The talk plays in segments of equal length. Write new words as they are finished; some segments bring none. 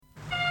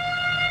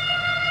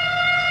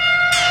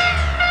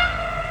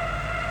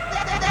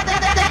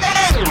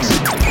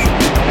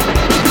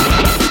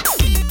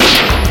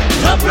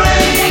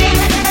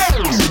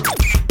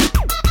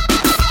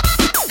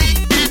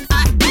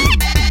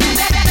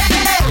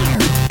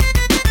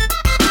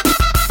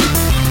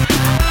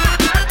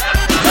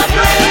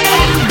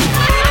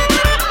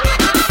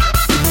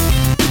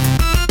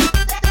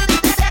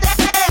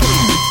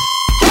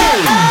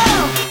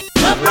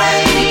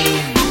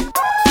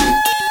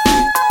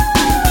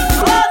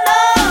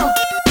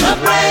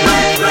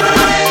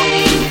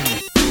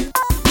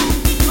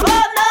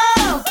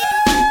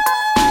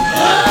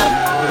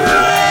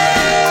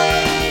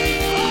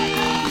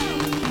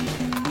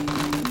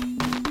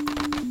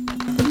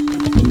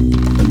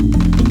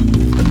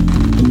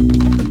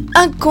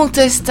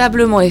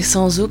Incontestablement et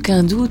sans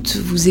aucun doute,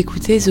 vous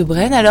écoutez The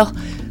Brain, alors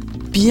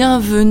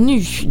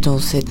bienvenue dans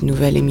cette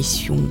nouvelle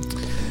émission.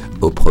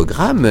 Au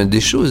programme, des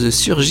choses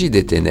surgies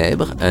des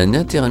ténèbres, un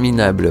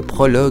interminable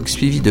prologue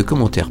suivi de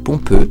commentaires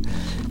pompeux,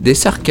 des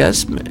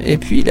sarcasmes et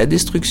puis la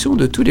destruction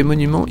de tous les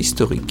monuments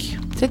historiques.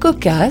 C'est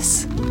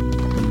cocasse.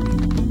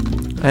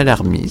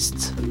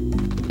 Alarmiste.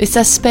 Et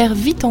ça se perd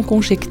vite en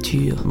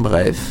conjectures.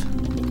 Bref.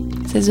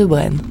 C'est The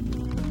Brain.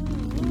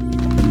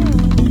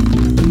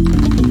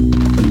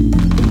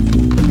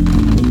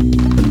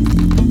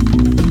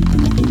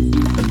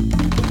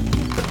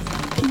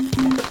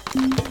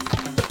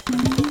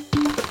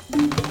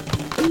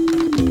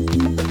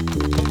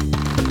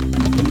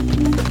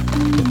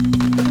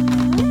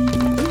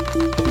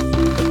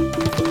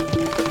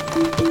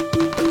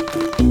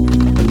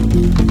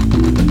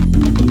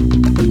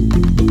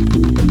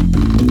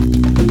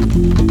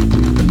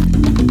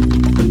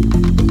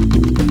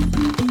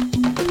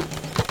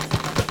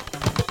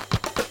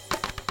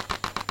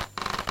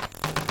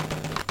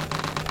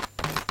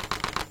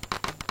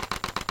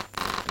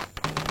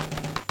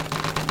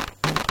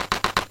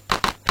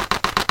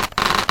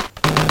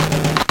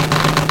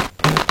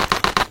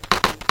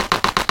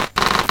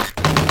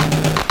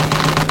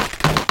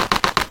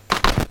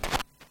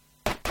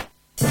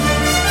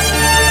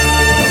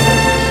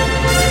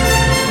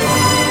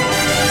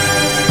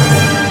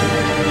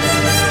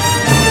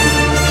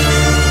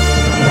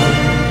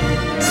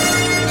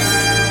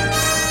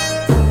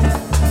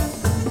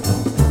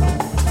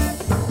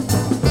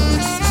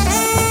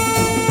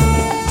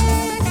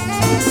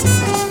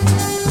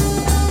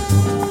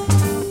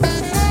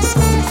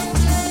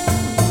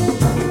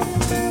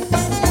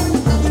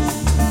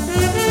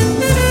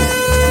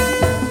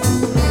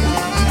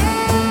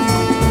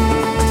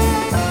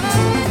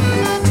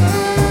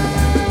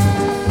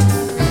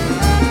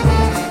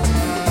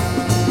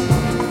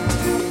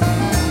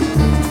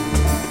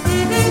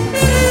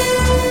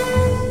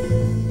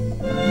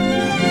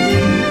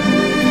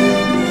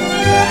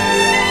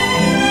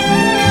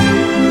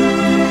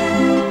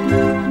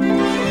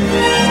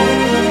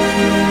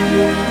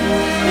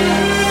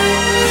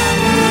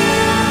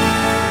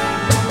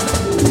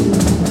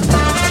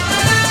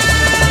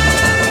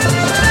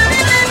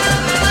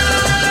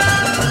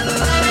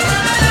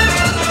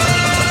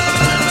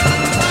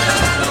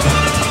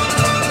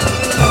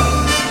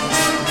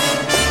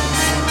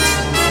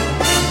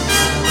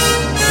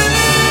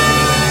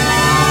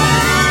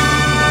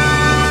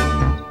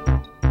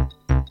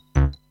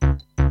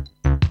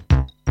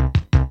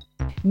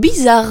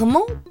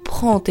 Bizarrement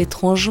prend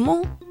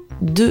étrangement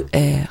 2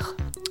 R.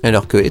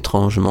 Alors que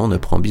étrangement ne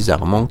prend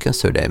bizarrement qu'un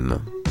seul M.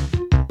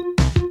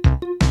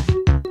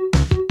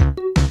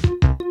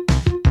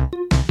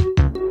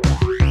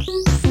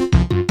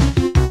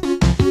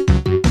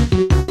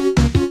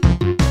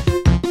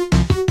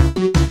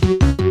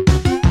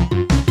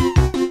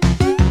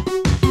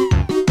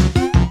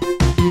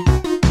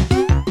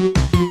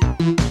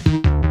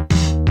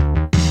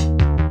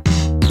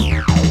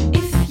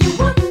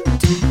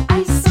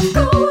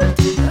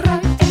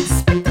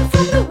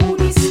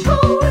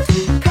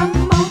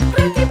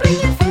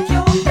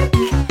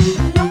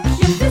 Lock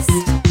your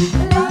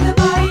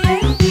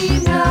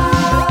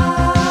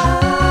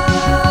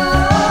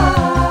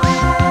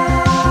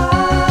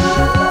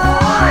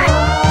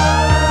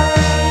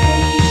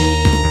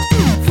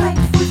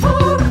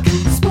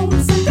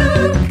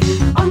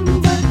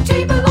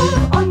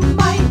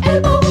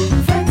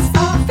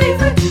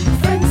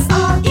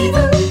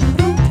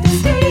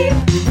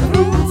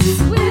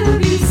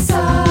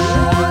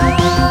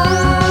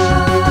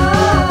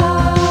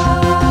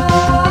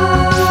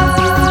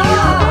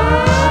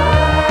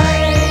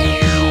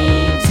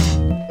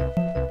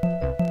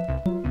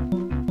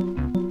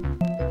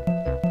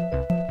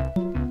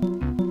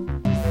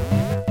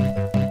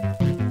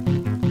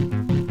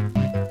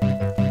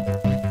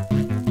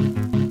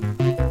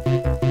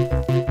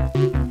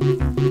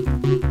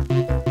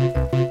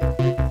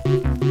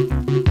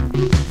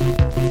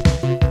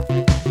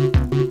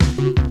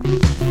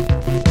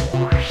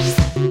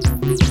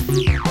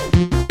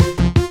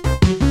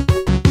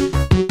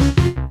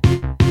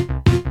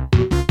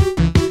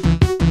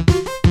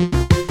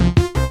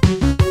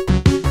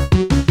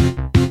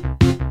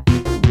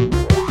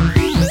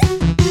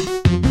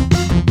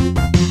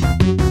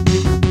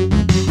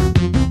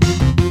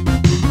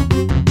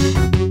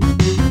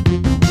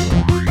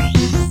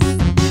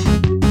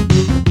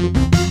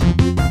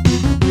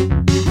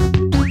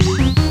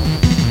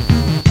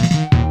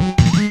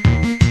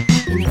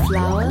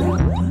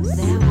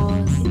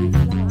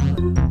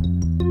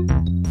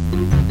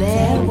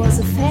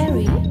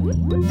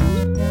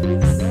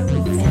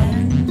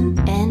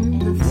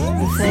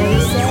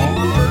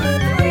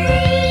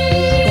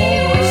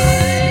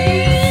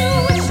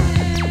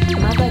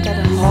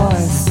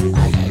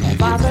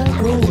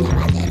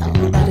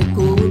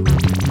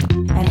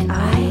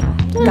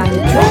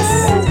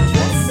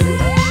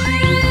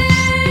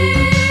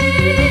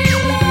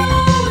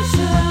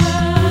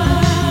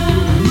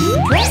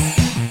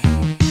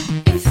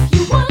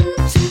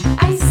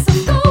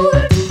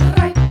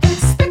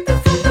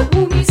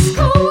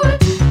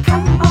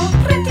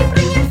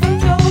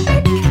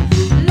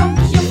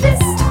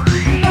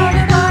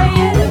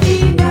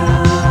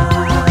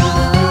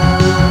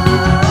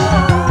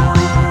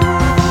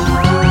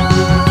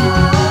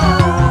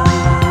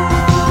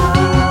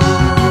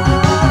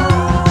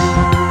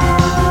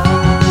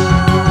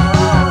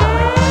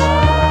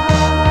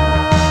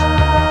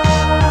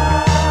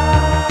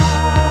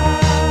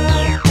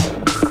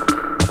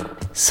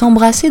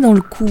s'embrasser dans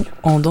le cou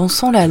en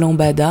dansant la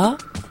lambada,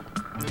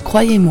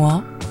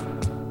 croyez-moi,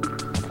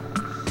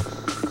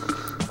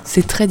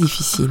 c'est très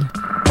difficile.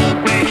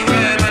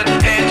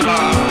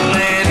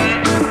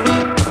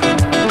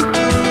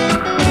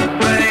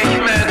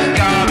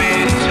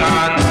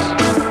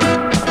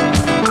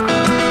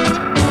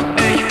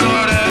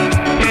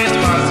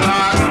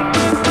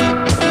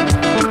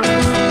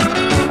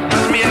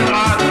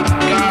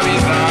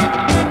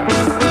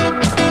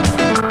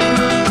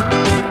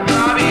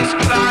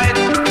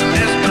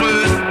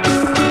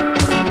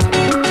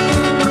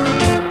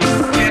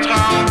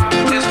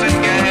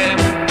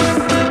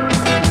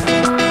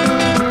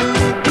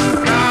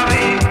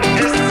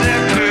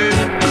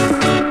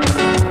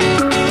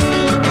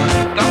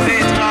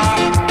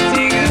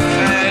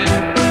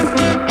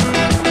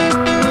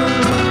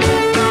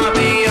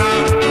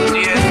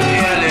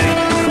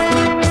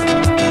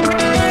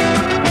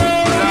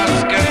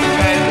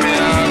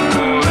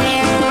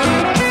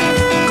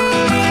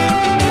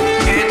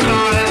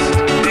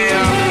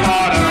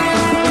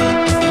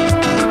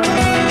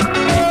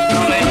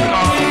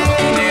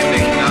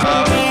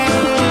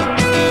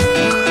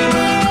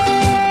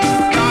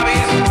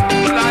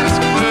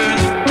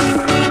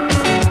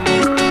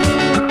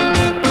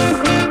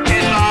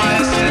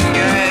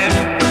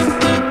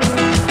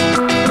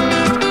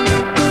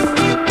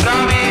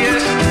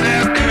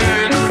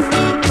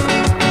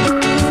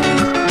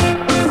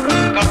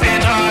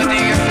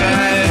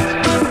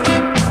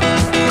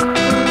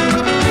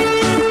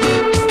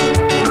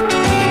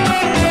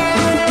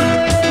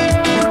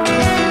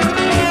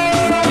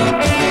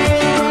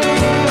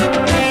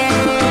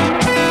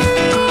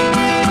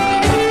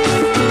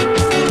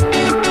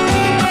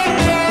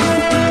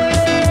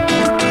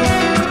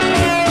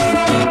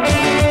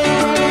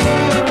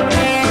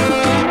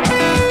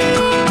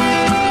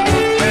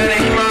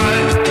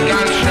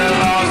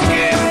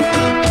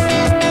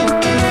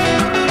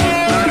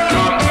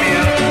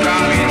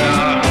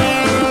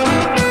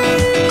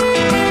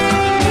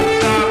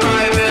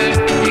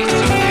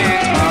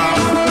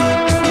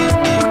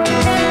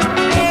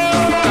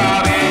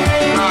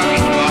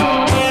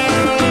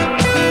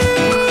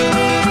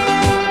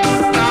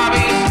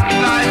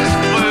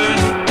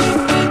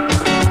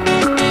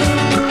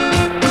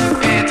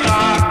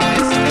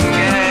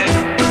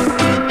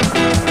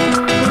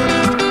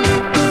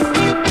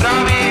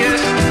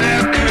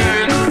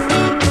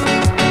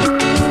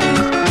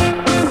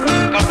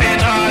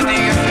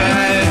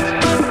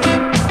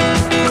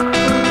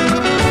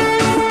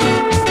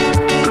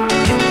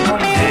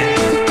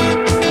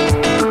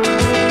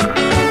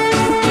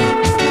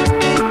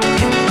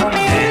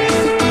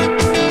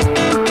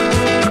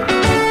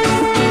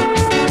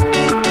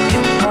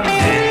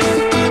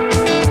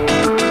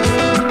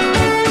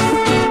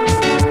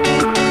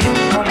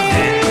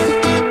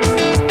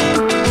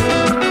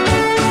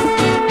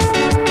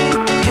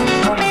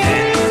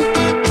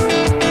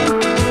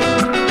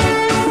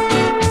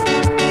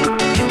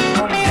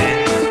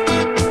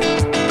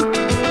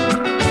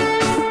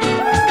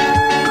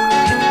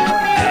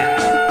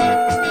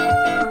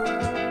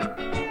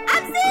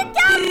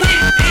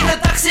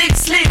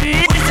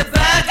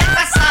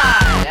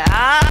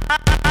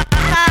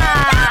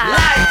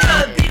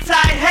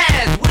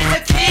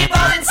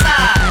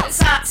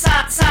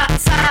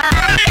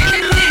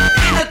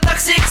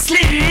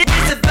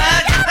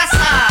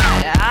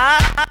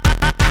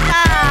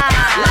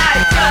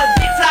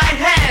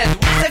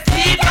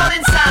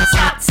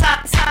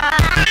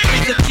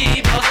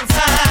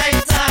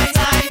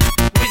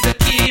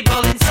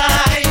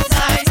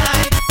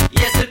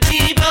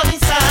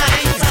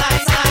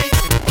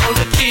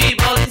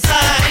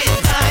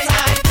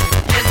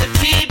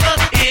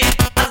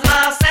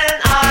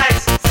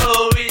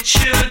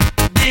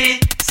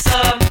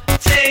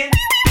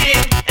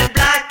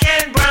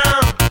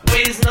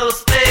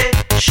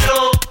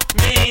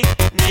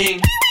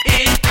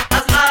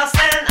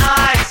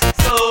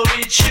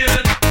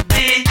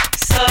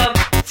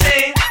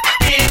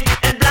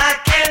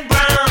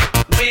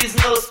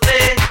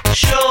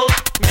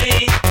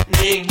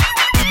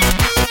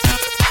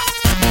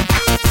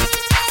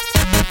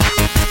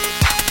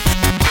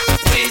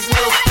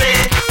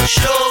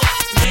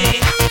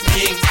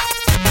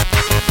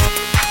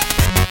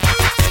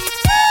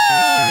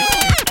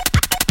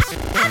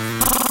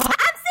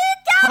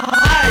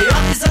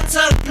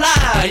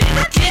 Supply in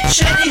the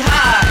kitchen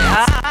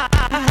high.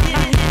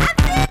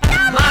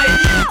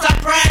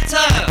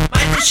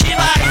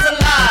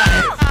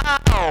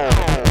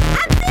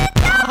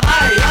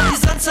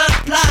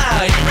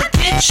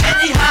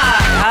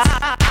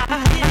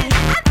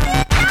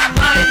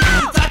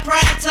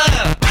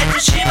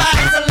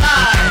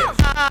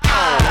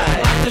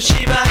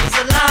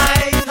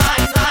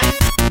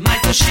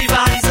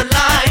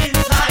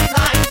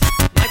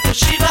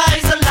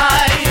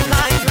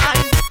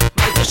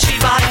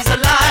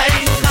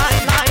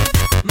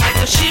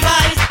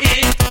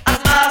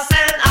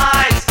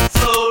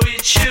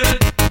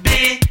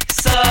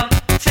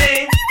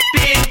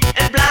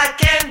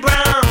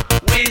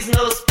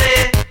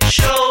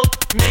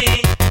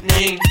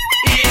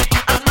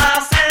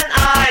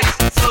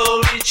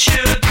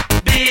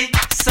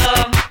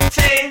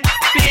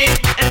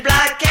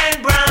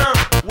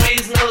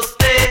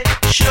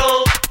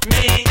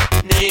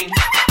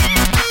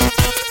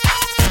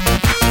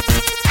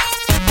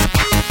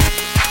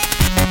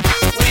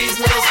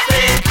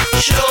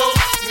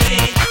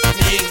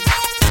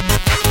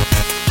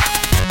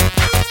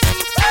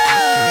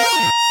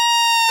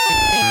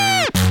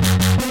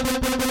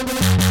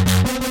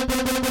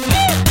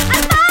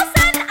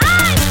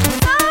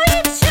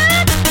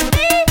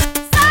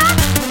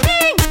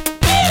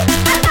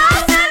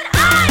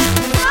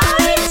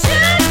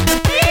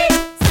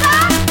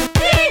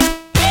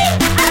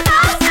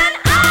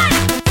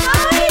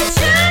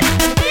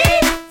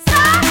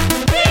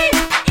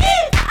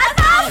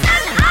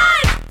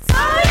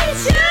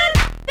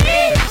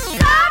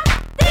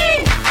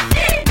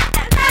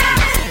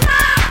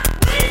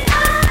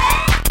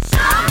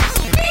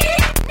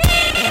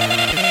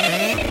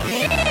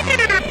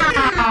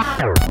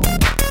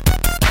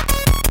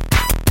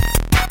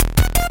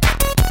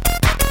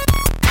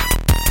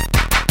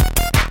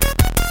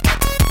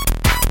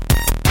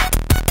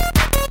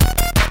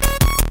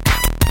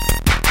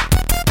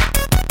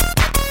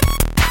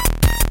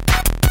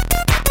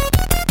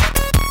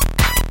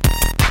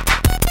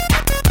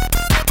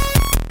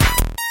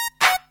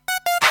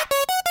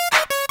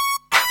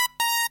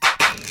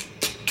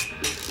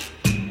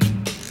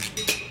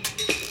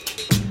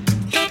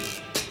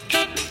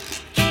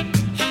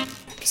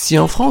 Si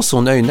en France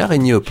on a une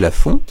araignée au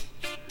plafond,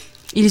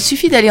 il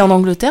suffit d'aller en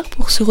Angleterre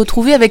pour se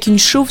retrouver avec une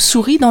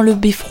chauve-souris dans le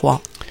beffroi.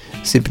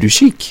 c'est plus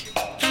chic.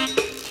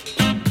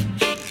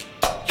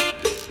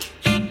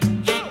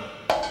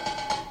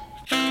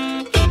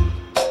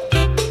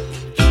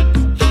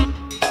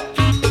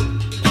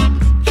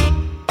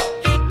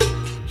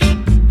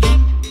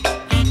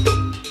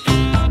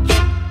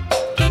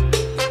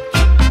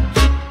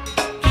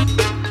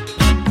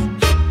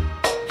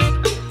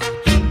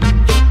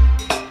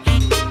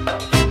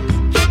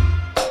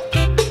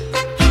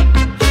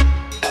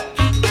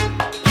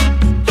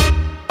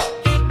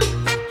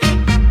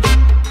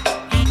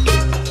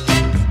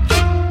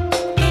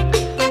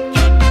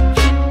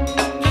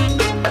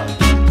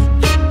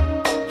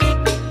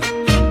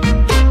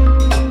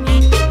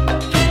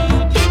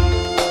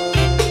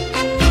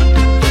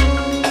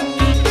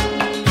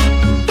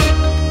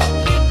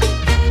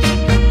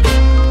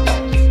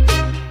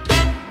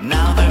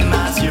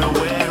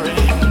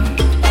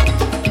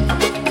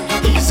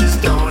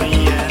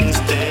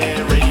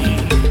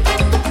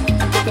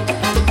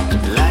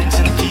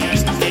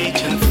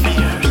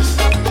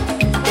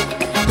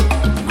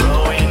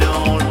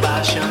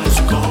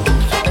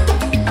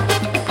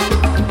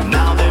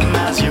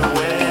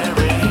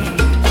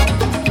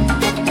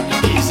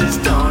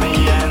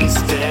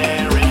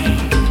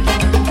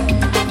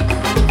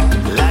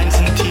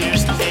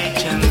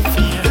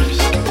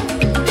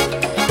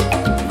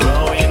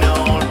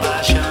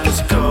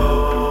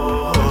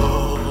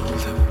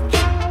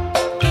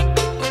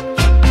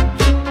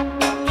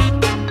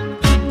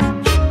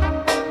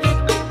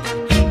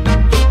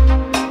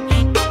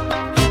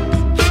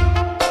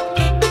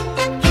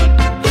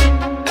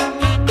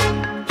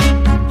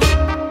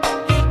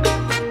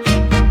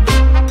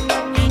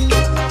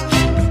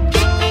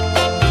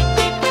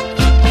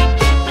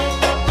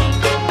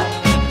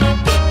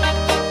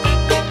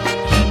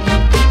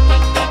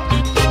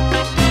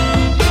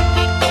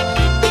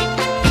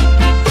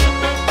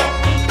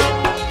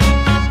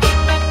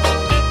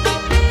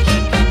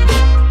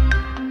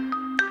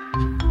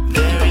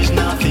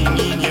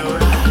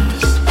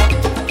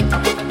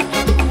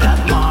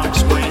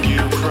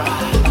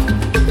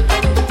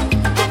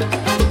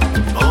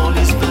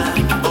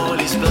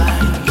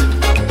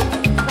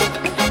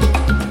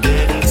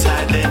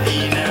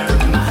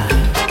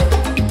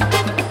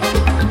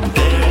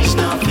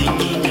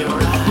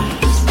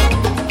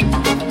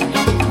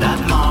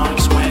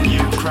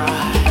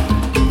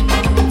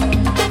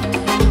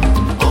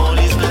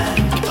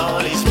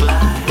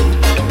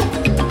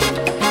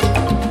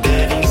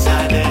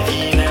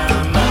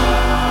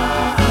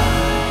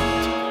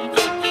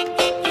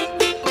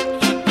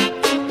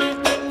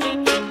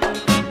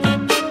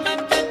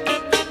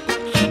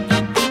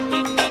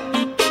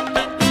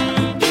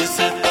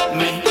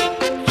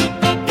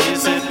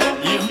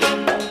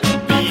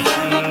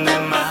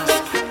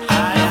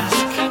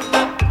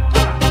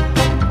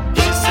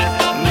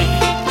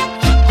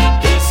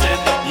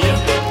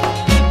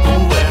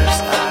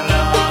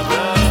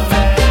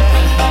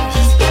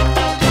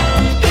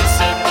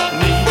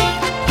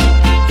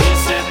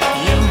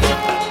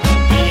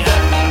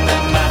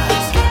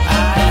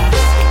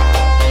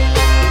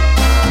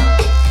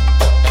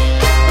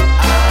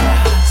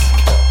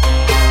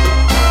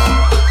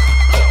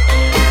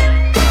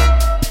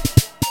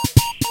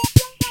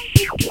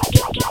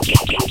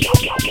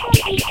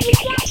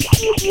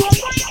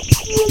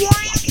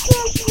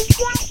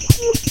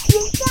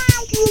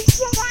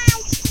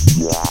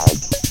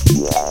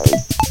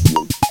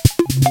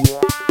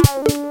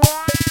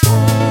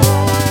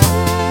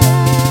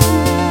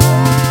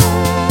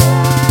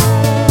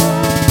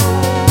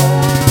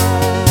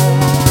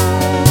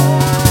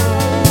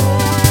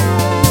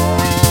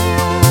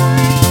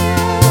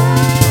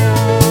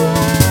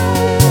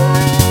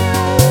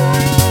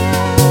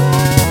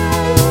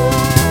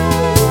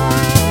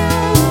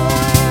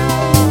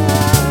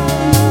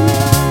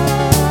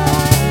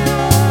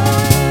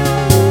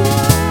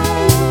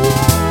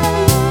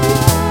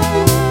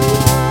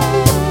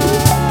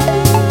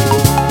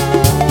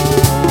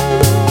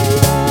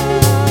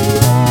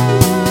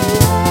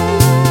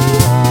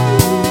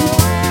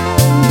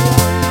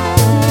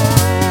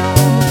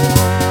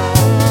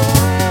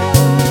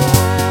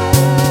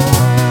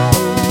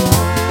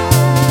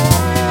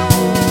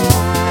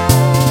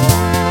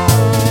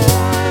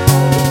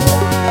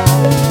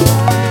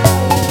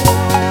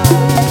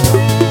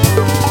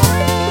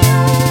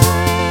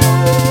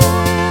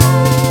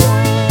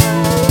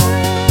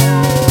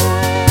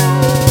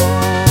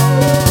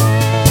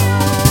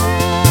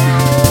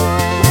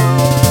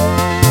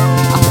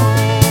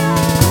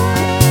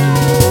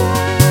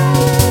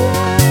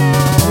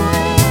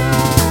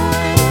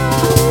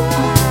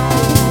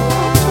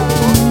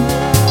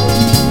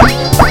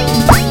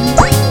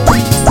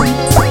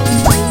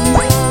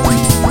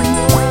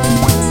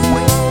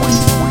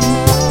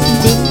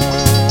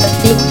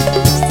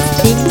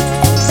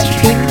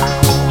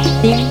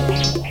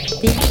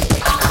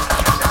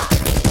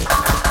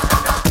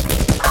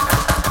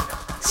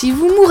 Si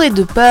vous mourrez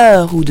de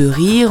peur ou de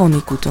rire en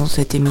écoutant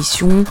cette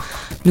émission,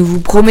 nous vous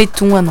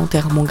promettons un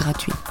enterrement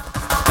gratuit.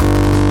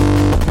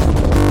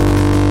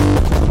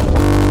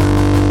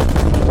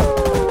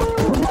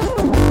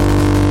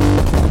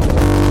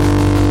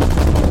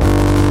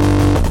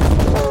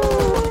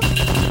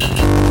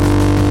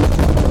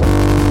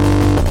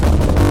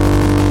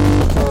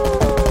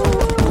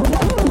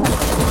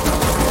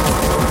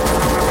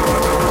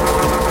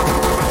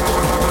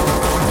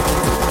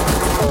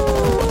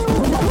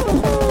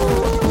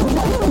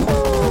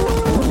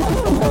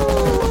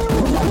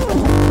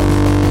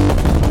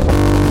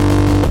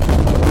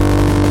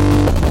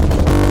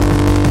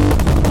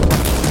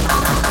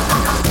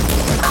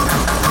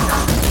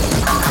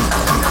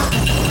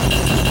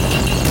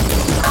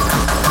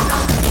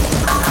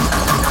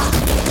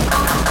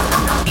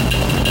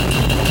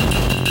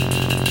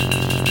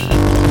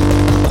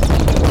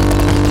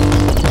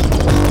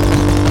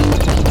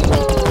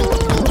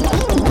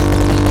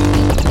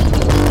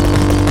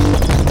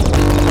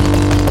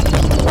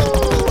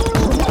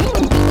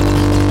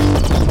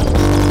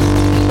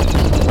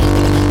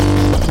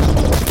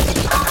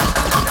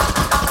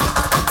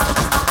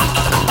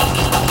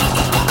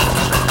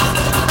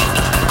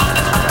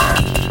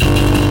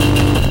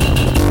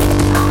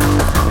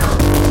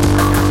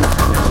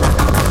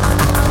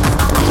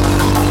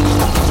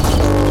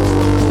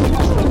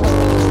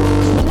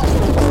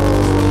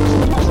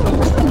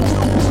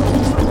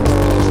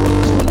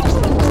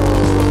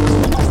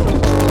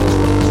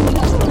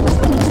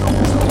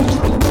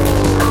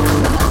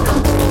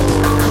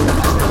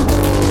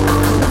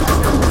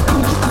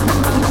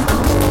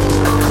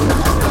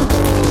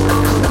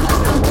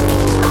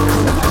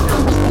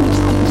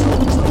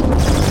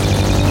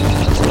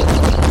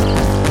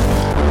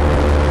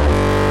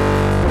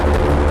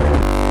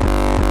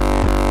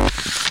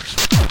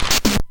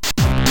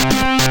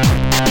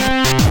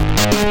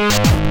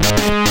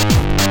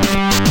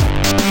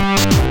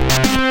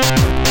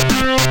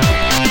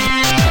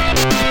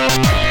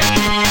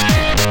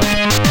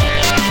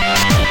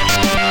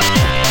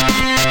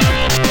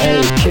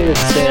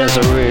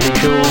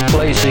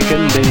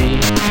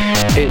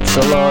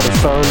 It's a lot of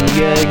fun,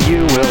 yeah,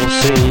 you will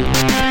see.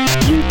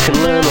 You can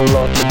learn a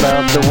lot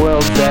about the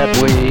world that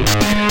we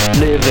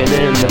living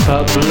in the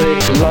public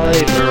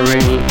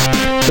library.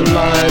 The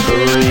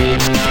library,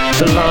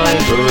 the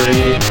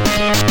library.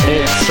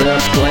 It's a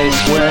place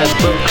where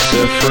books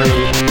are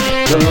free.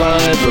 The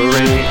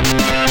library,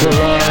 the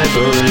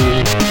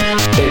library.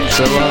 It's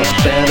a lot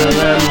better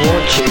than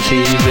watching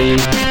TV.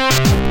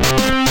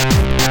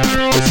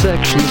 The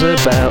section's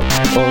about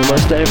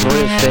almost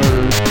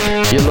everything.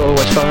 You'll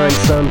always find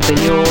something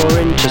you're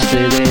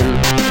interested in.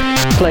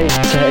 Plate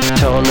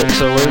tectonics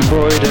or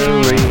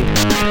embroidery,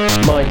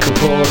 Michael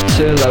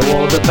Portillo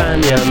or the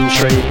banyan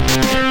tree.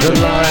 The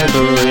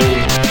library,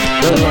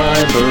 the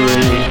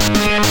library.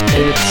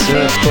 It's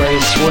a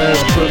place where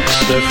books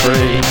are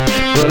free.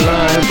 The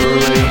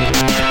library,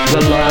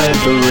 the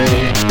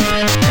library.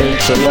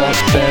 It's a lot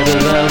better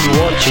than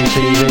watching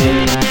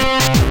TV.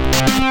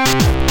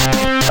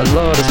 A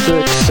lot of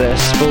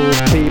successful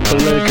people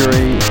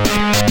agree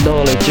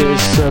knowledge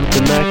is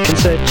something that can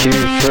set you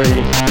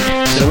free.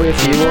 So if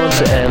you want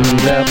to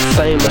end up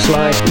famous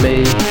like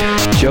me,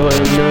 join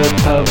the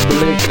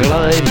public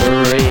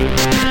library.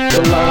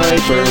 The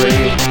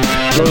library,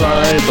 the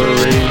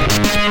library.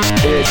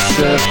 It's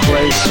a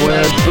place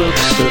where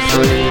books are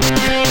free.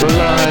 The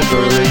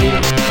library,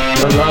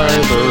 the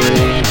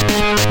library.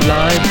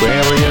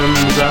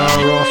 Librarians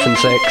are often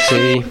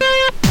sexy.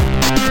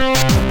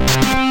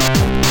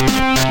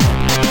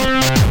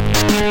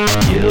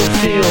 You'll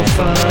feel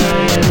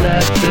fine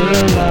at the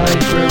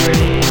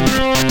library.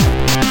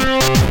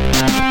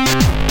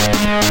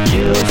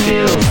 You'll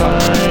feel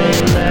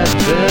fine at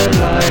the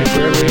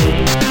library.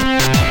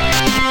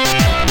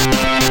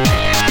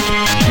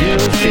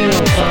 You'll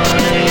feel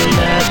fine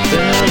at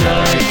the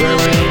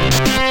library.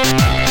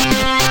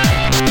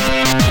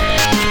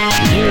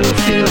 You'll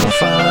feel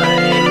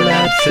fine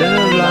at the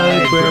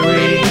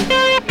library.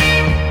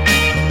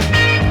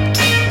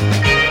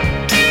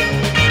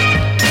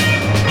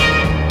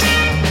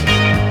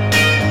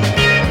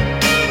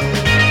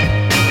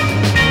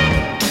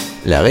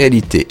 La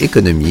réalité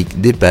économique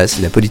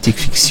dépasse la politique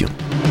fiction.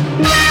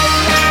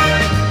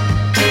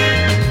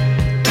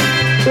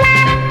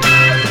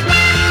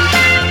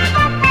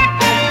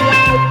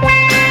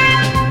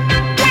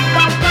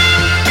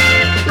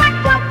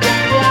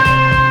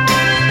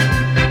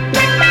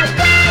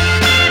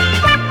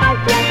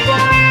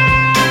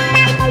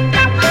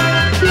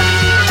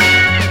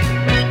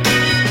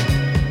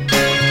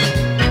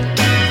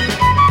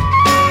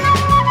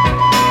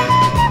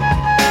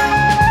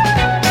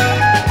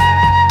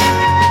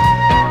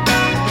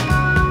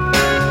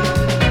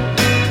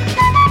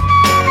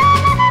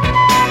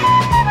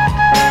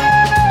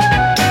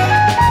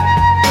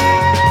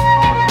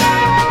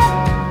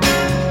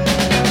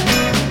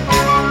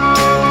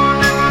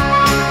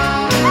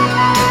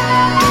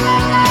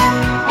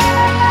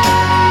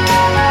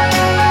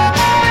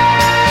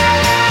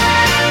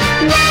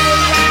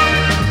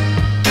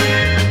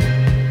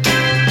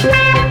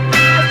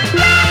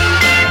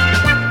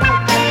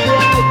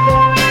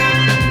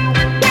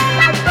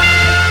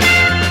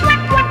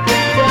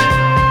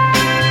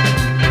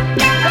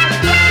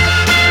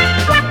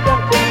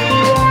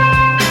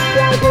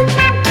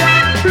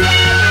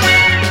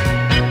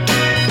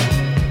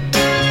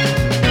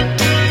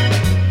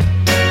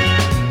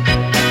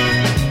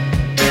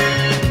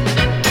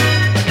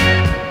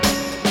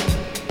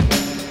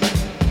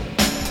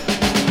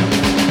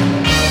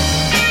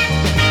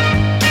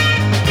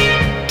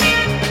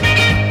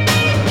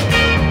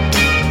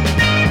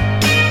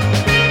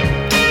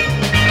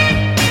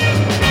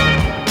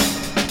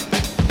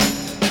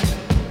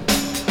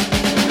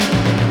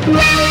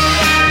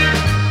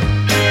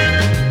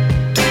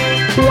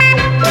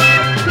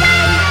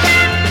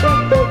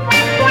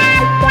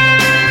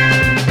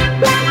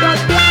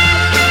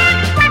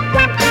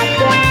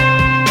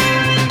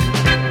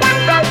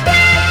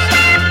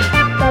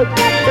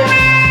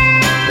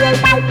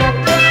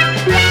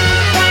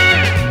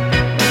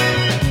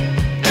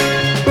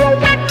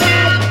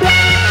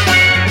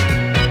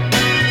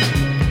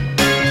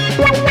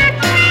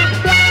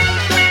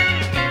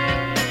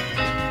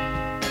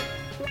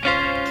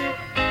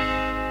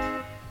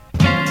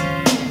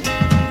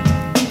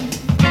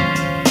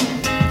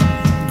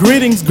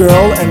 Greetings,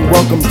 girl, and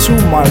welcome to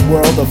my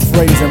world of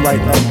phrasing right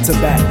up to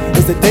bat.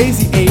 It's the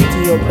daisy age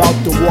and you're about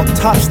to walk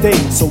top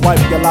stage, so wipe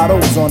your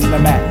lottos on the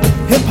mat.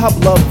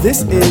 Hip-hop love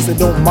this is, and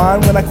don't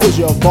mind when I quiz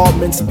your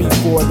involvements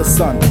before the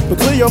sun. But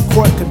clear your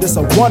court, cause this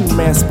a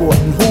one-man sport,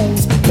 and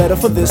who's better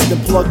for this than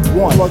plug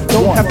one?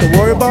 Don't have to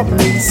worry about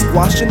me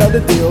squashing other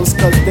deals,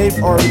 cause they've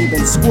already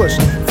been squished.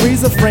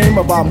 Freeze a frame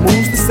of our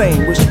moves the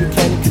same, wish we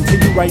can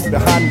continue right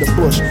behind the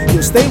bush.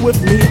 You'll stay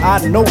with me, I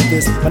know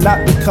this, but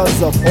not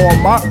because of all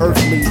my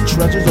earthly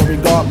treasures, or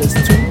regardless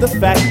to the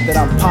fact that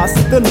I'm past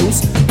the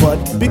noose, but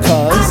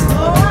because I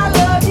know I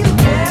love you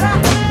better.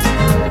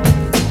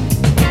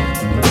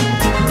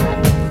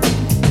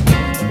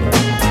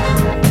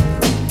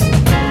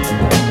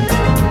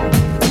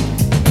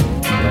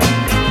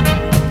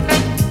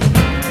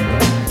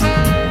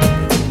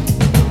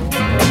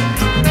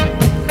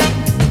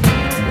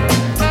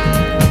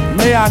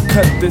 May I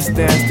cut this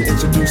dance to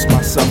introduce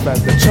myself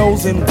as the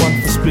chosen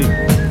one for speak.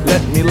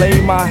 Let me lay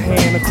my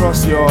hand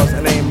across yours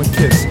and aim a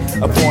kiss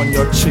upon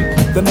your cheek.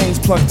 The name's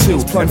Plug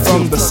 2, and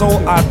from the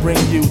soul I bring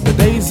you the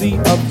daisy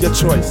of your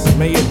choice.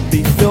 May it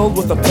be filled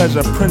with a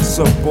pleasure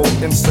principle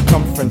in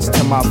circumference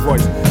to my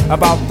voice.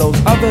 About those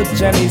other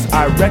Jennies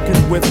I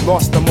reckoned with,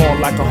 lost them all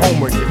like a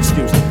homework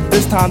excuse.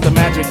 This time the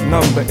magic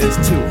number is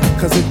 2,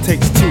 cause it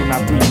takes 2,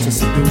 not 3 to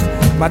seduce.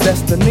 My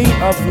destiny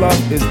of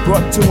love is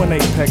brought to an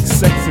apex.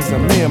 Sex is a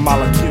mere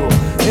molecule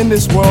in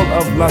this world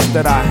of lust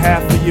that I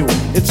have for you.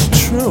 It's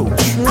true.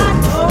 I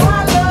know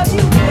I love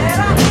you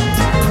better.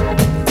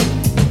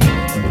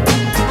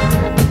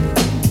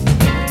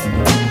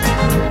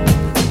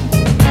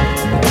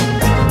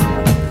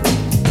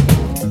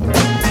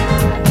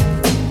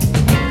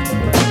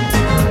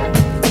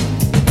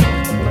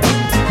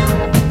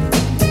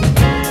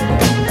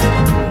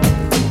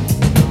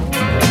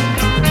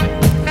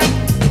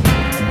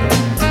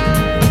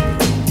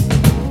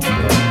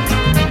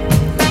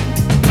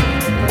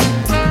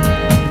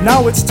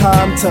 Now it's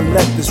time to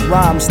let this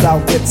rhyme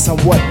style get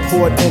somewhat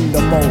poured in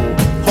the mold.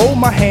 Hold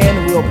my hand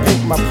and we'll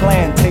pick my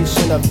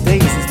plantation of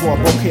daisies for a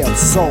bouquet of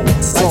soul.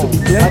 Like to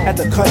begin at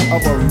the cut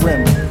of a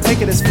rim.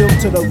 Take it as filled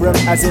to the rim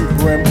as in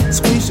brim.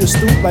 Squeeze your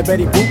stoop like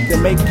Betty Boop,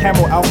 then make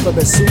camel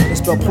alphabet soup and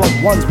spell plug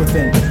ones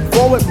within.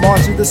 Forward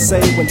march is the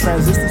say when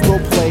transistors will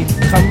play.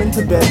 Coming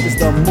to bed is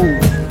the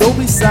move.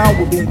 Dolby sound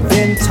will be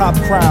then top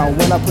crown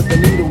when I put the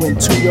needle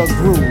into your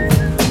groove.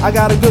 I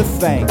got a good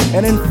thing,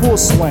 and in full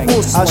swing.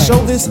 I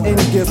show this in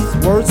gifts,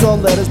 words or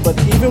letters, but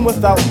even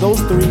without those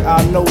 3,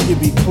 I know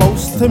you'd be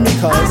close to me,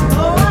 cause I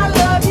know I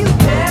love you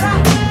better.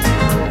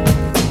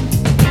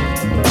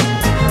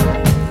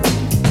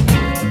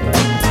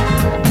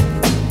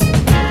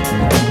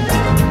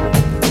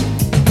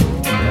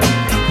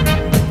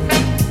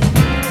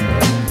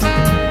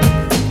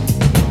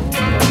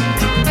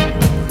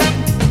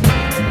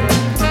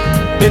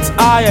 It's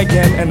I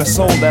again, and the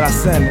soul that I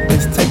send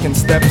is taking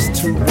steps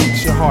to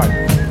reach your heart.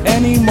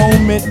 Any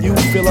moment you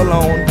feel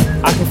alone,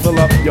 I can fill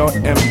up your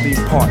empty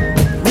part.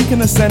 We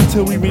can ascend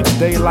till we reach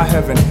daylight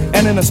heaven,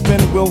 and in a spin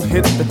we'll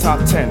hit the top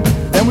 10.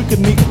 Then we could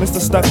meet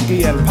Mr.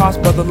 Stucky and Pops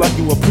Brother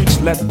Lucky will preach,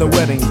 let the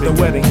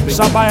wedding.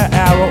 Shot by an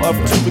arrow of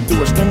Cupid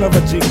through a string of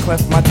a G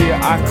clef, my dear,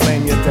 I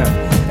claim your death.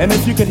 And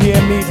if you could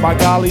hear me, by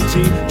golly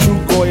G, true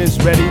Goy is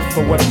ready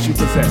for what you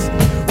possess.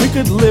 We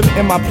could live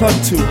in my Plug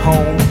 2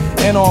 home,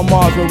 and on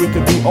Mars where we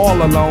could be all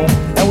alone.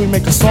 And we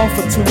make a song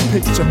for 2,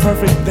 picture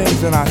perfect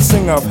things, and I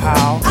sing of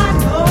how I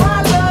know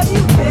I love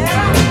you better.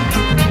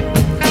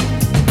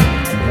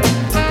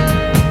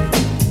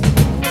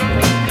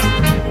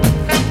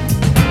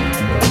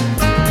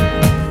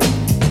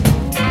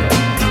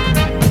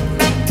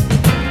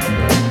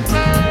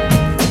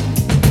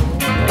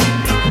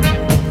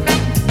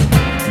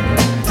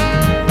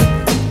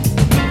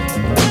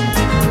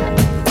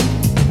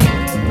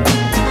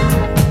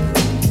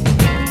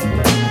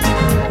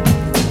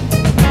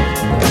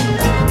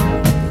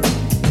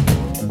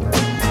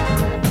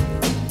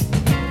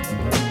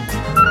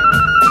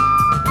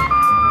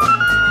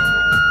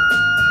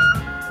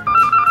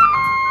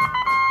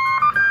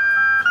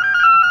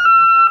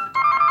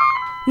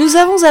 Nous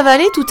avons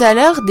avalé tout à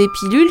l'heure des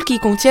pilules qui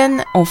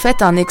contiennent en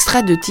fait un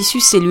extrait de tissu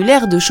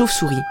cellulaire de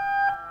chauve-souris.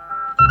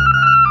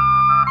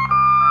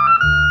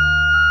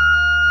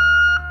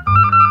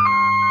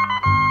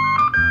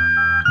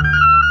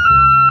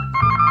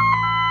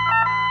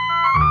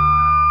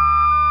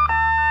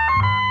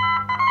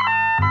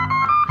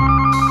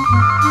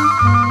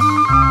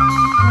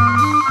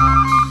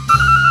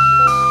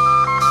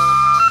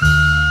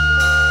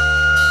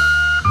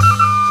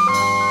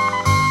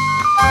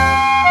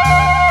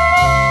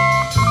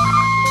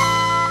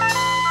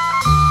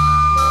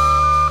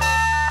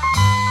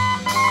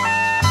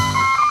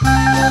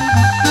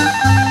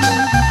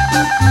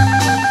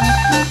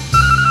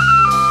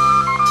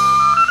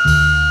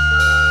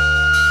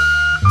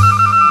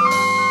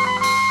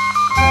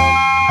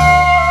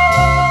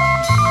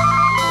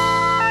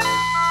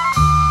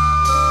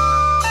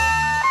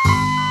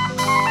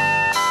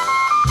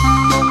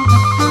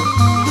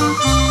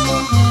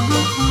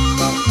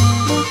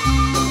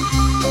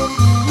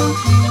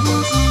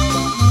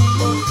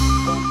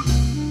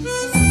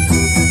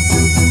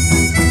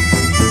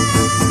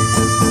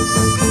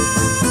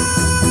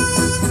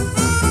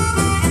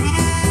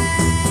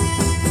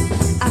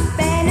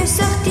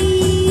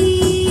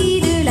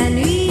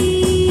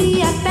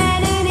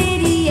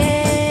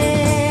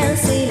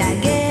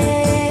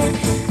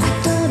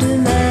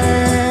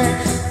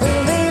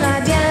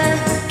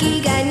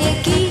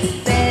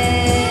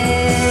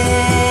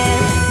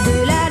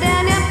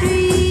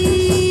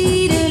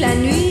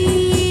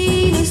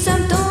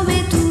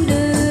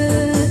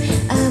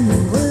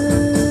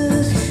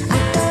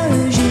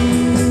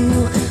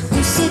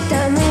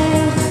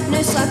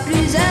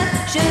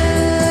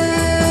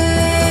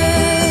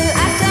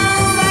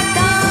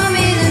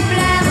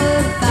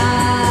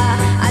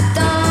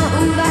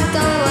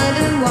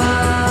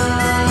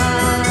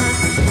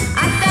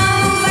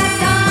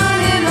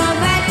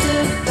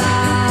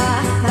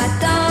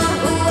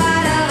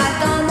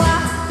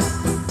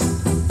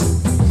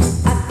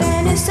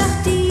 une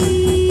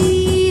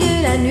sortie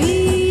de la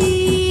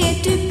nuit et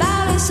tu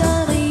parles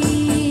sans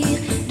rire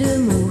de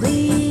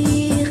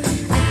mourir.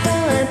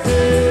 Attends un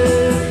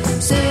peu,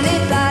 ce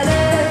n'est pas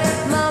le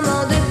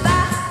moment de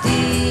partir.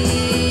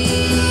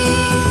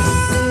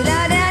 De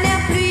la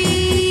dernière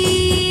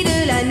pluie de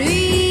la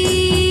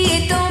nuit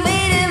est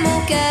tombée de mon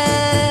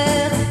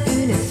cœur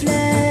une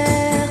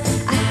fleur.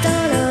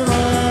 Attends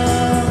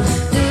l'aurore,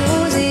 de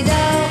rose et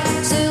d'or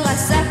sera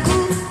sa couleur.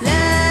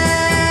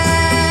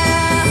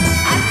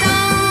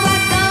 Attends,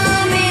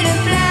 mais ne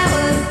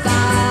pleure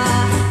pas.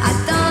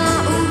 Attends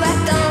ou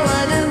va-t'en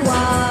loin de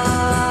moi.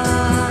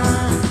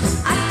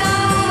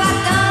 Attends,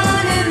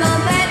 ne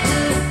m'embête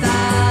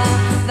pas.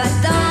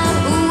 Va-t'en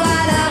ou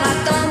alors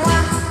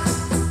attends-moi.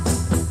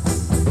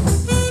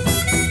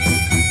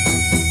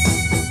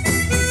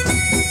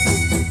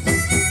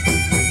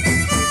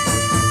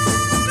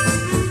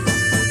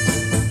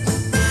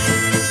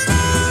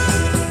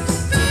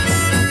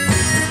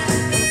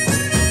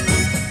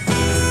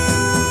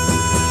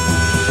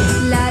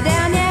 La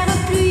dernière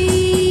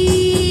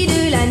pluie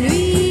de la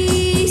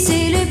nuit,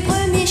 c'est le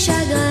premier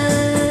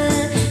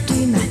chagrin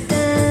du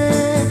matin.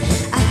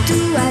 À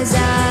tout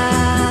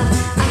hasard,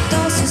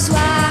 attends ce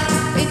soir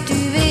et tu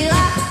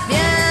verras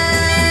bien.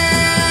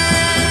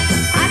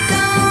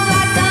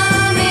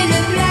 Attends, mais ne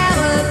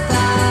pleure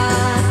pas.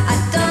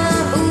 Attends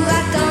ou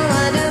attends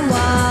loin de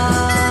moi.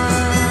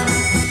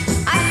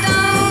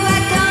 Attends,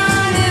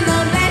 ne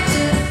m'embête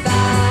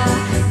pas.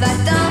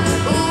 Va-t'en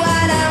ou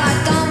alors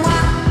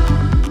attends-moi.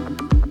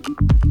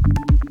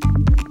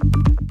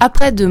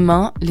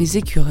 Après-demain, les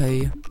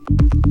écureuils.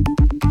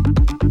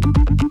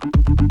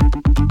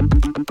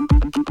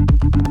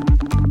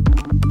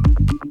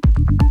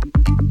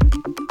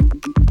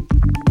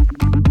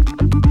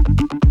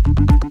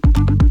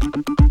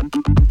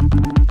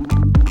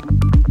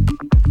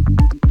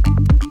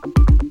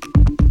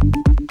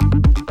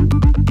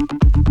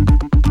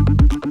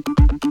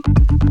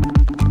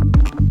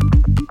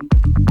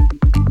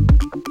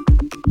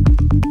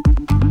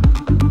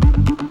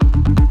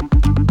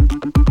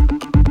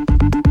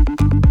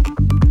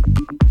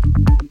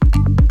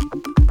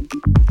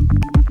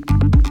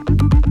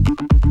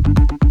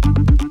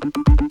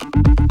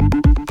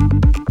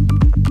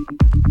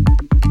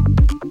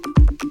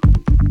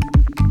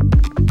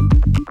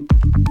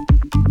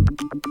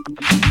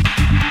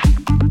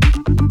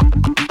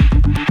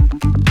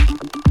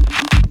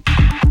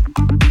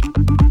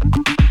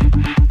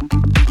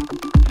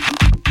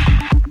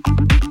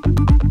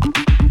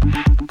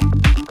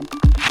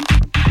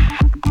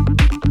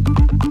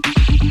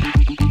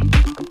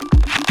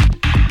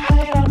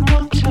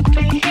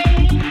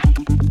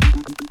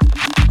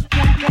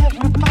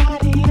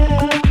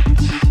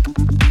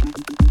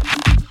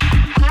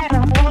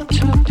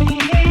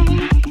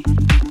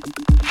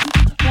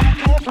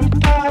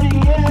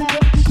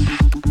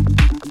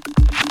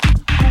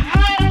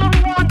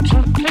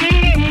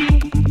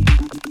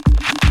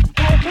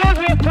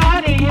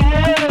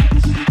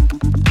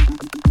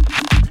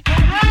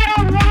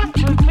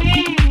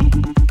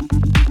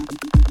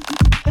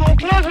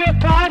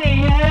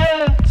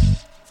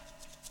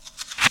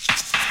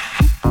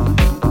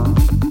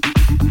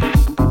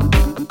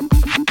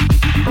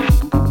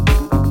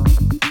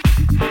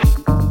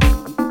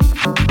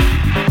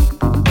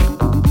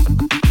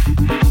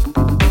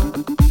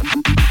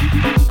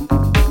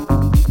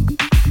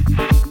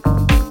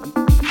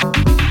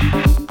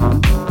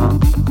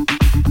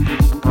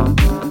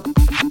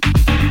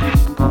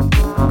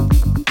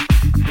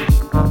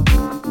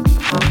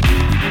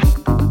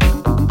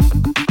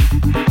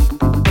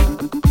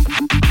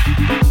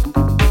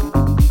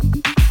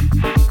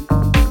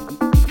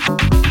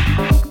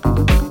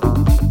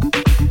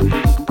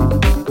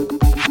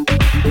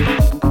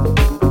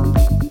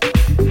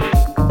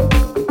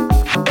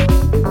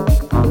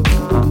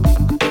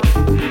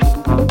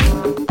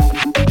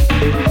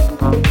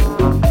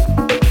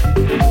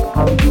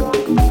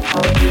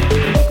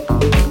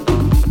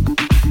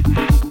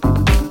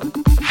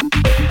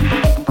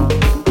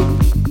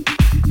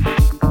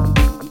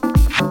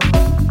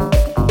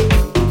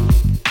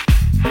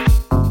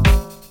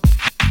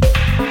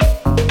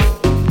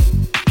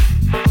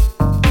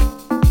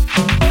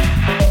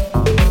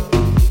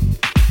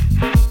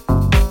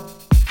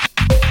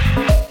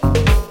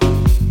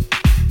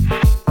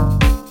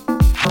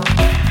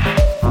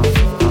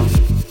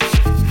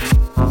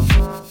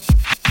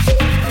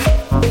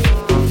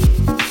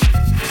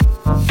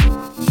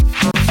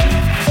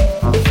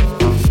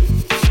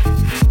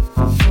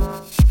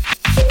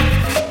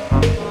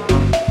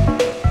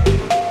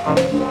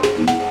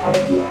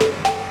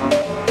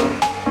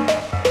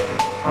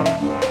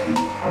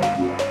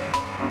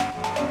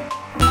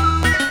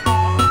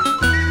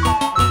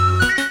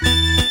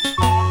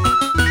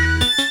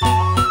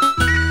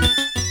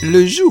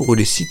 Le jour où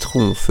les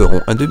citrons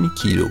feront un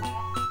demi-kilo,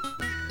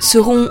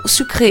 seront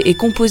sucrés et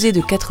composés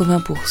de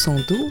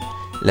 80% d'eau,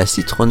 la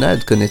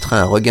citronnade connaîtra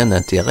un regain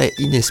d'intérêt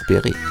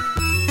inespéré.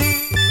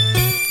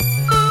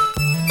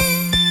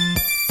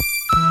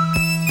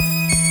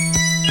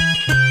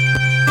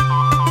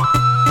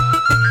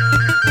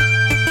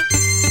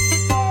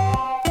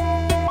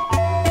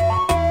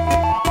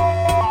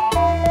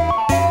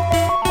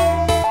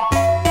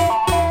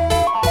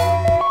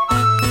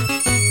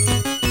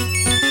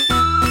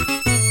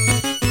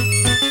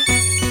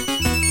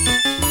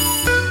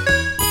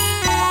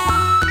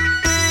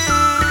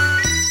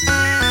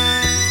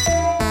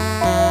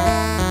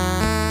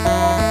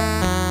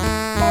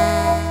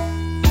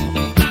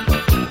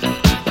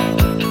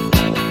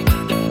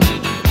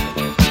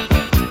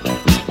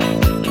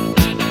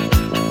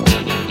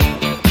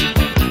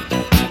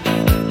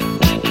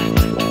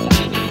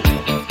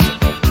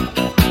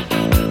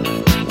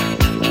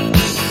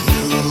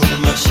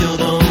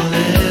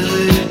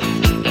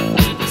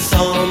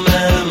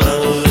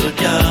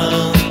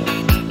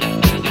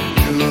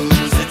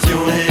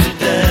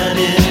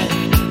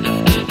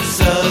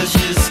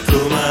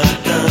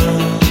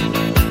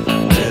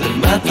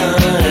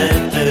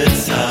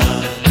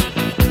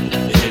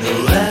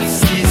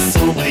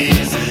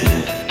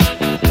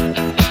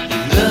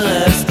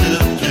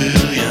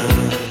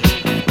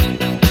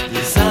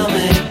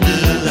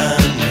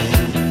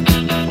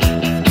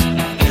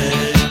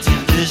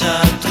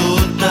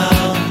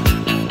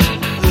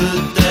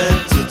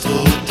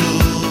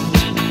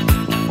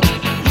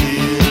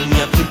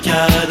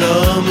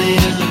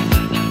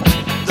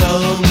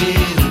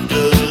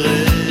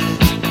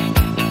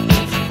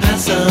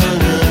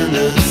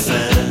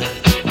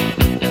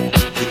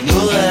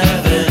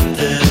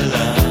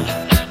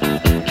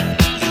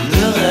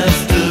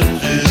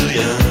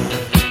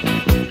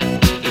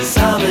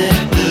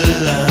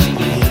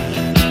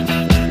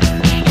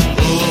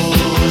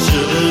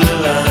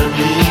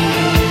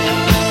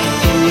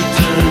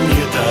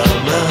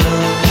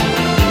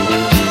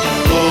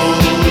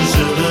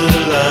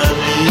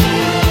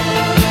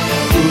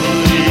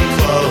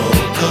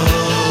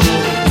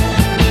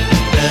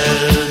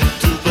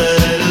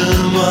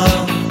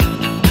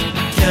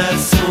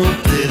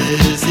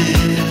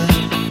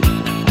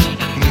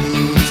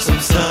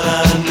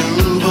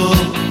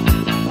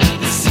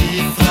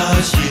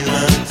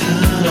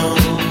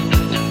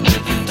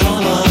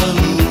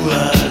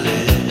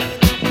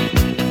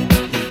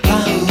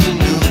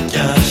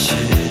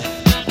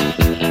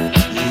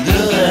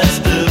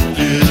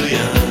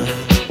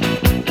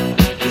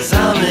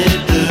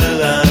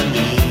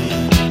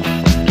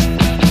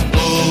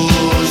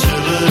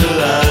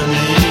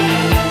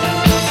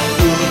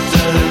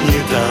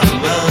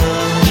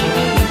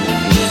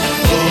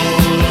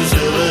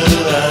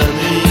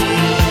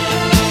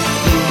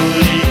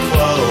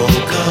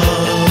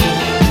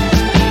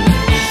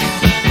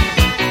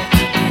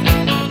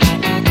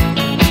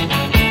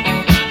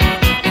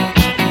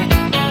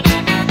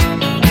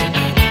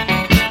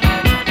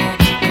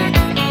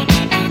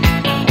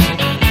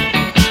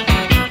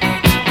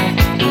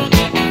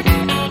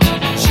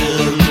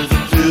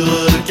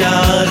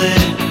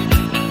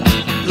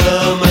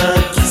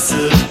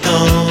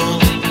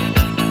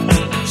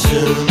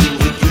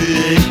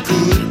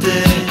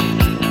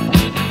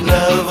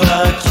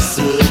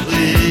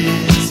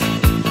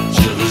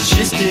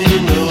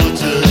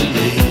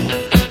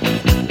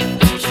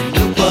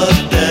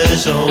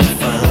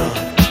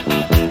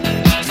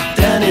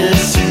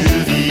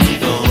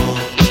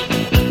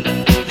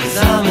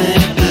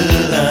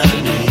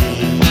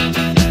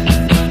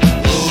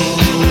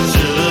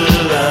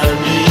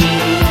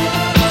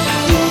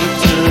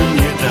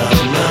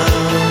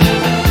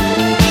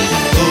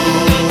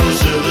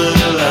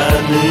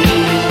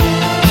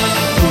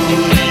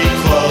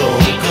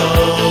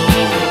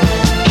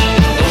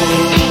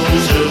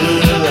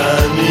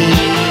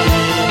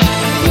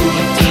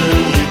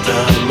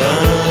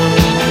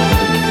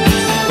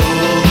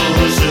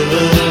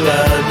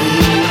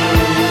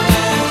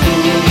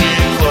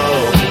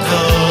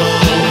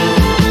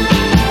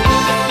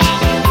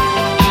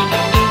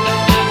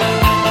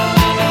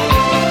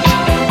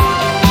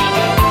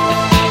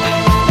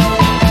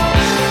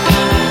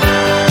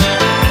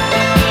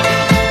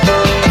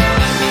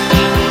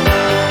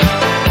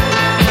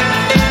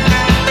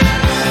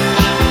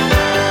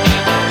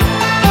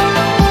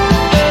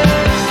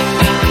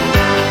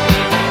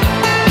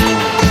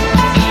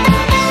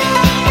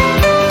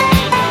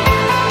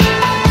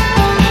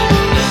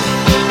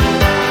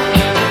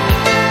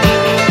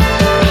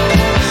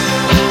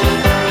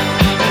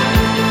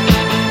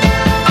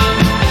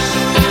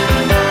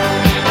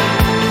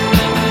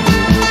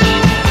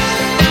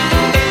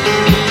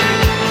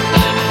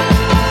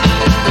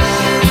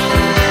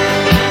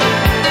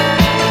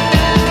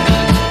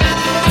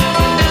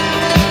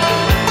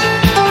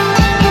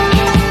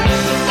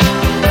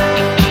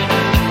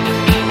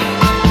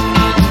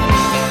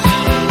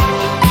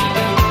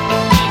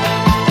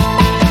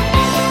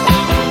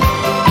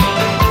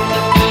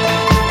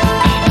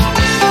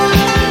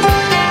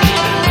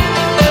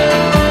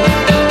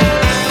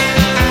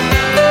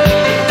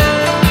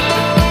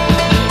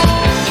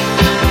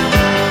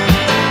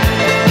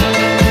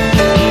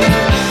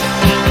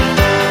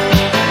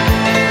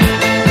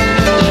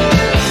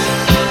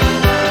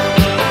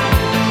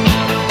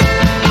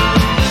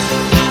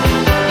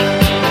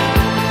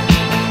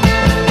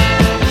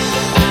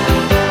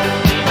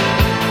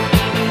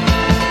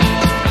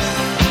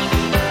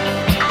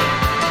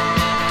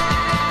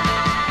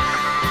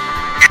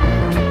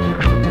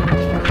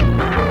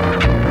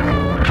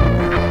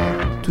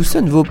 Tout ça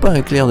ne vaut pas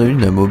un clair de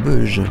lune à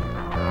Maubeuge.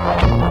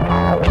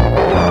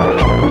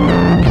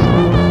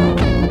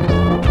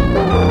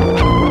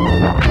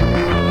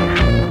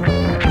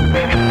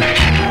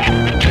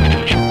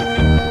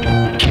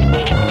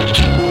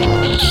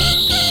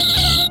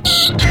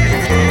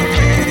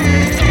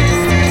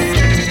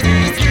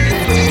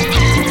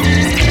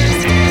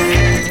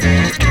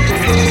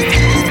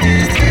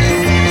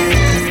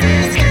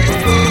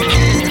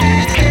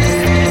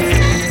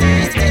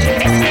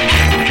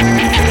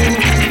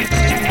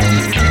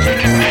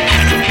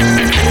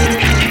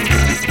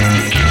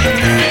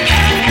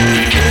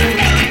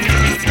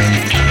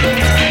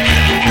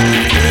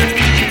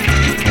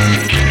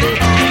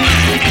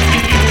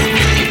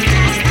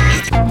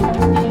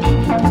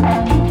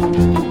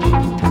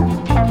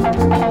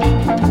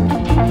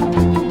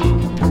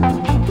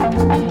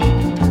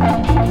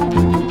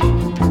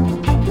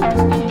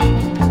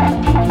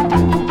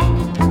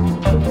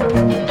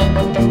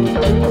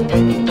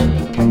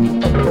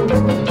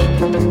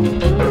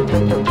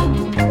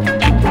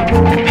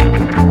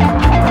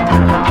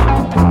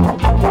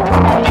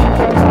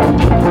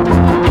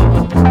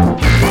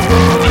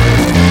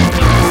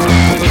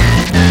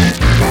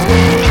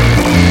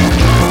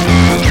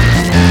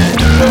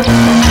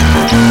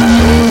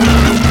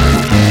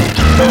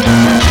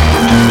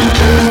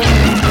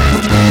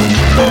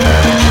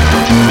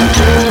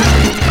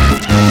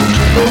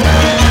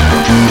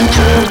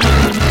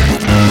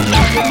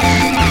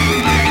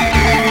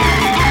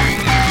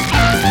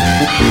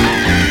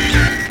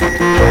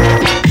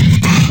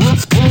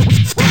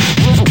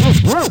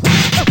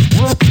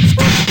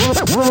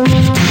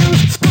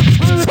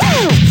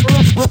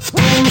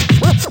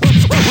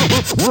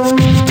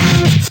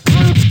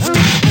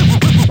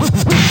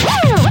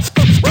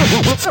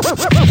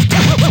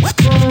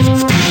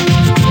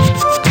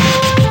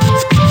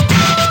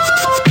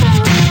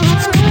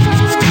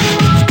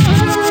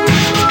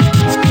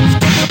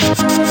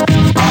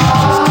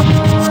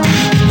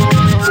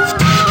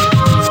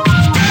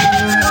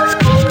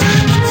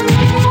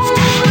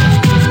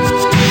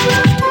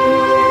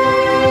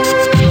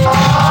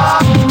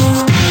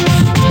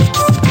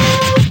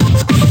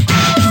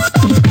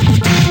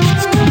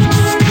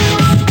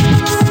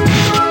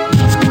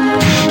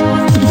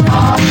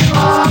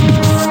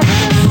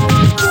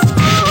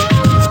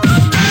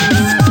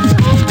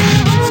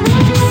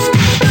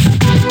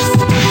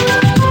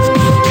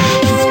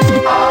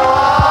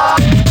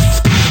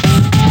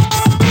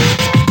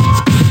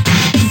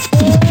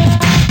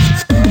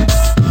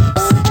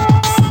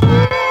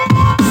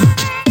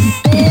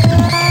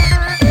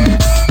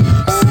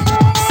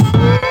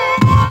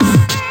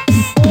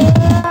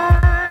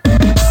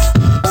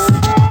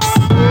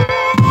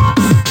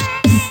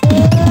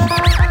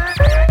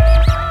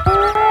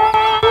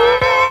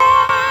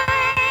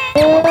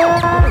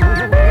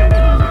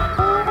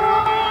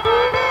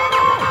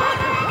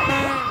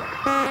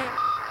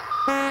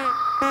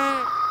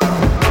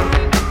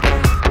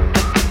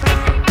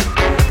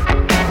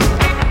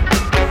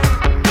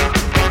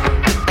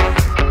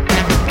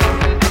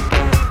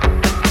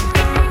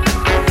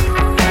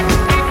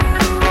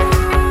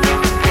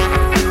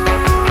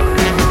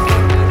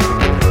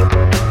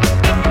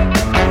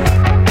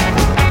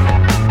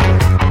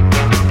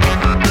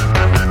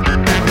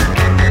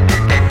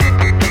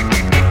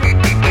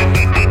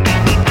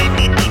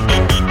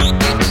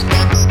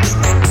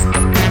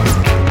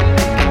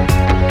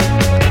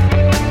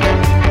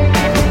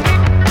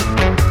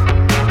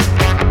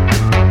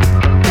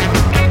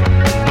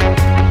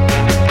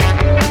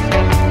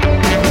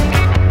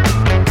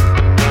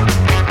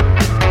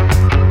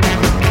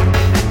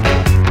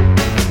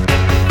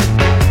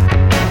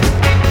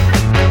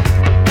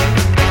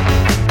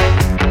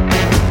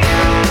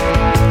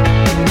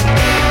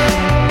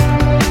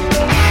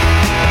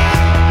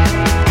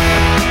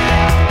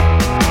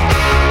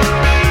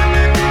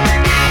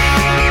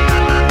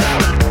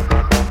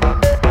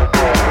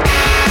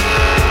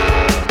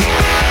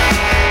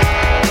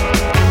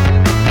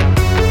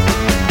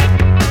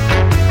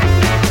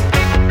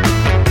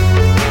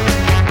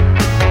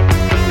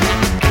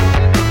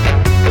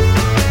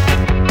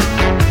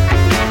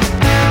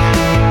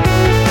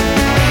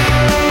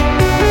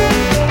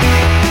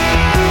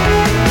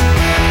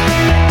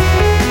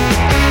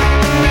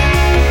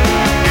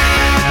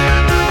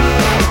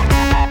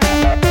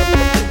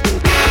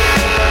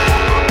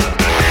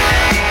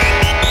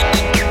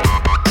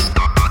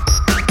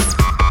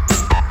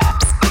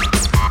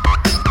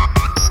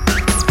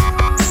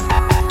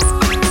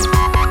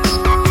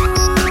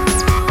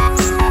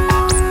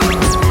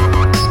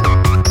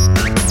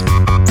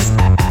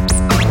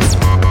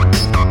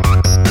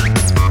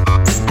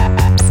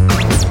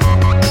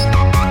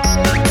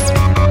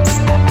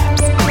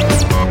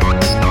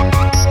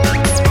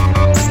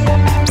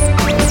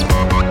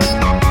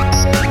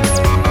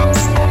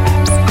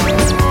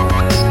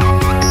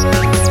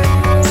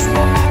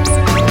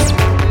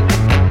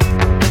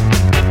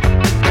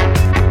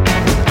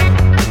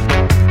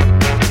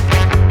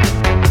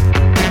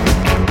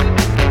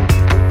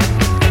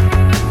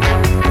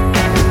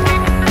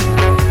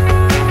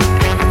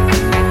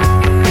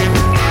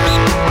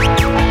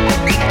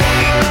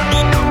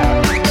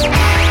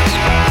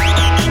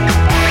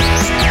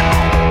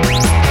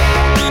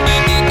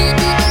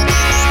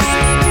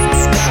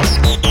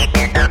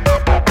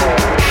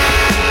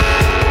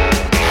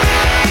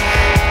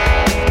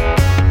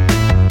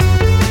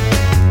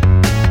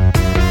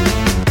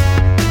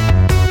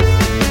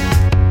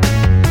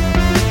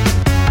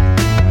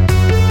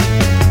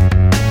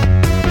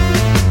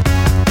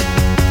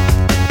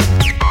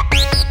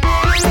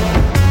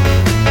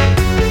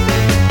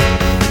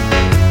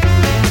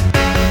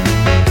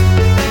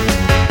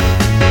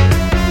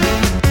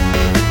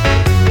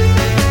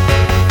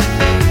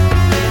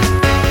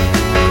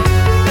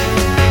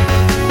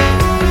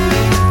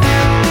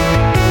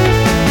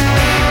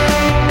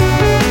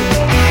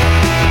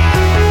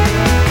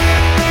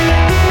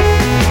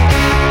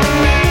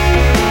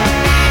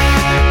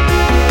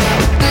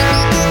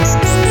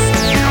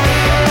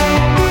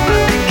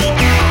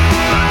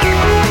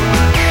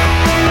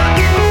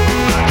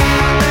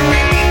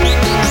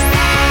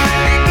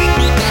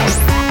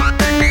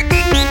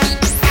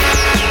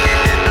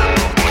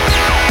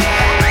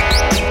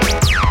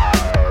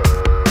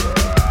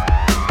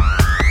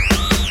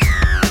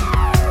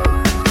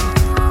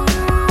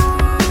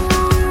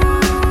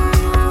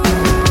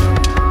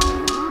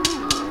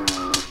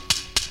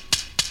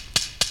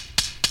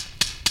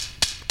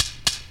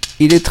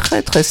 Il est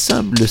très très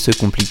simple de se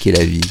compliquer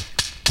la vie.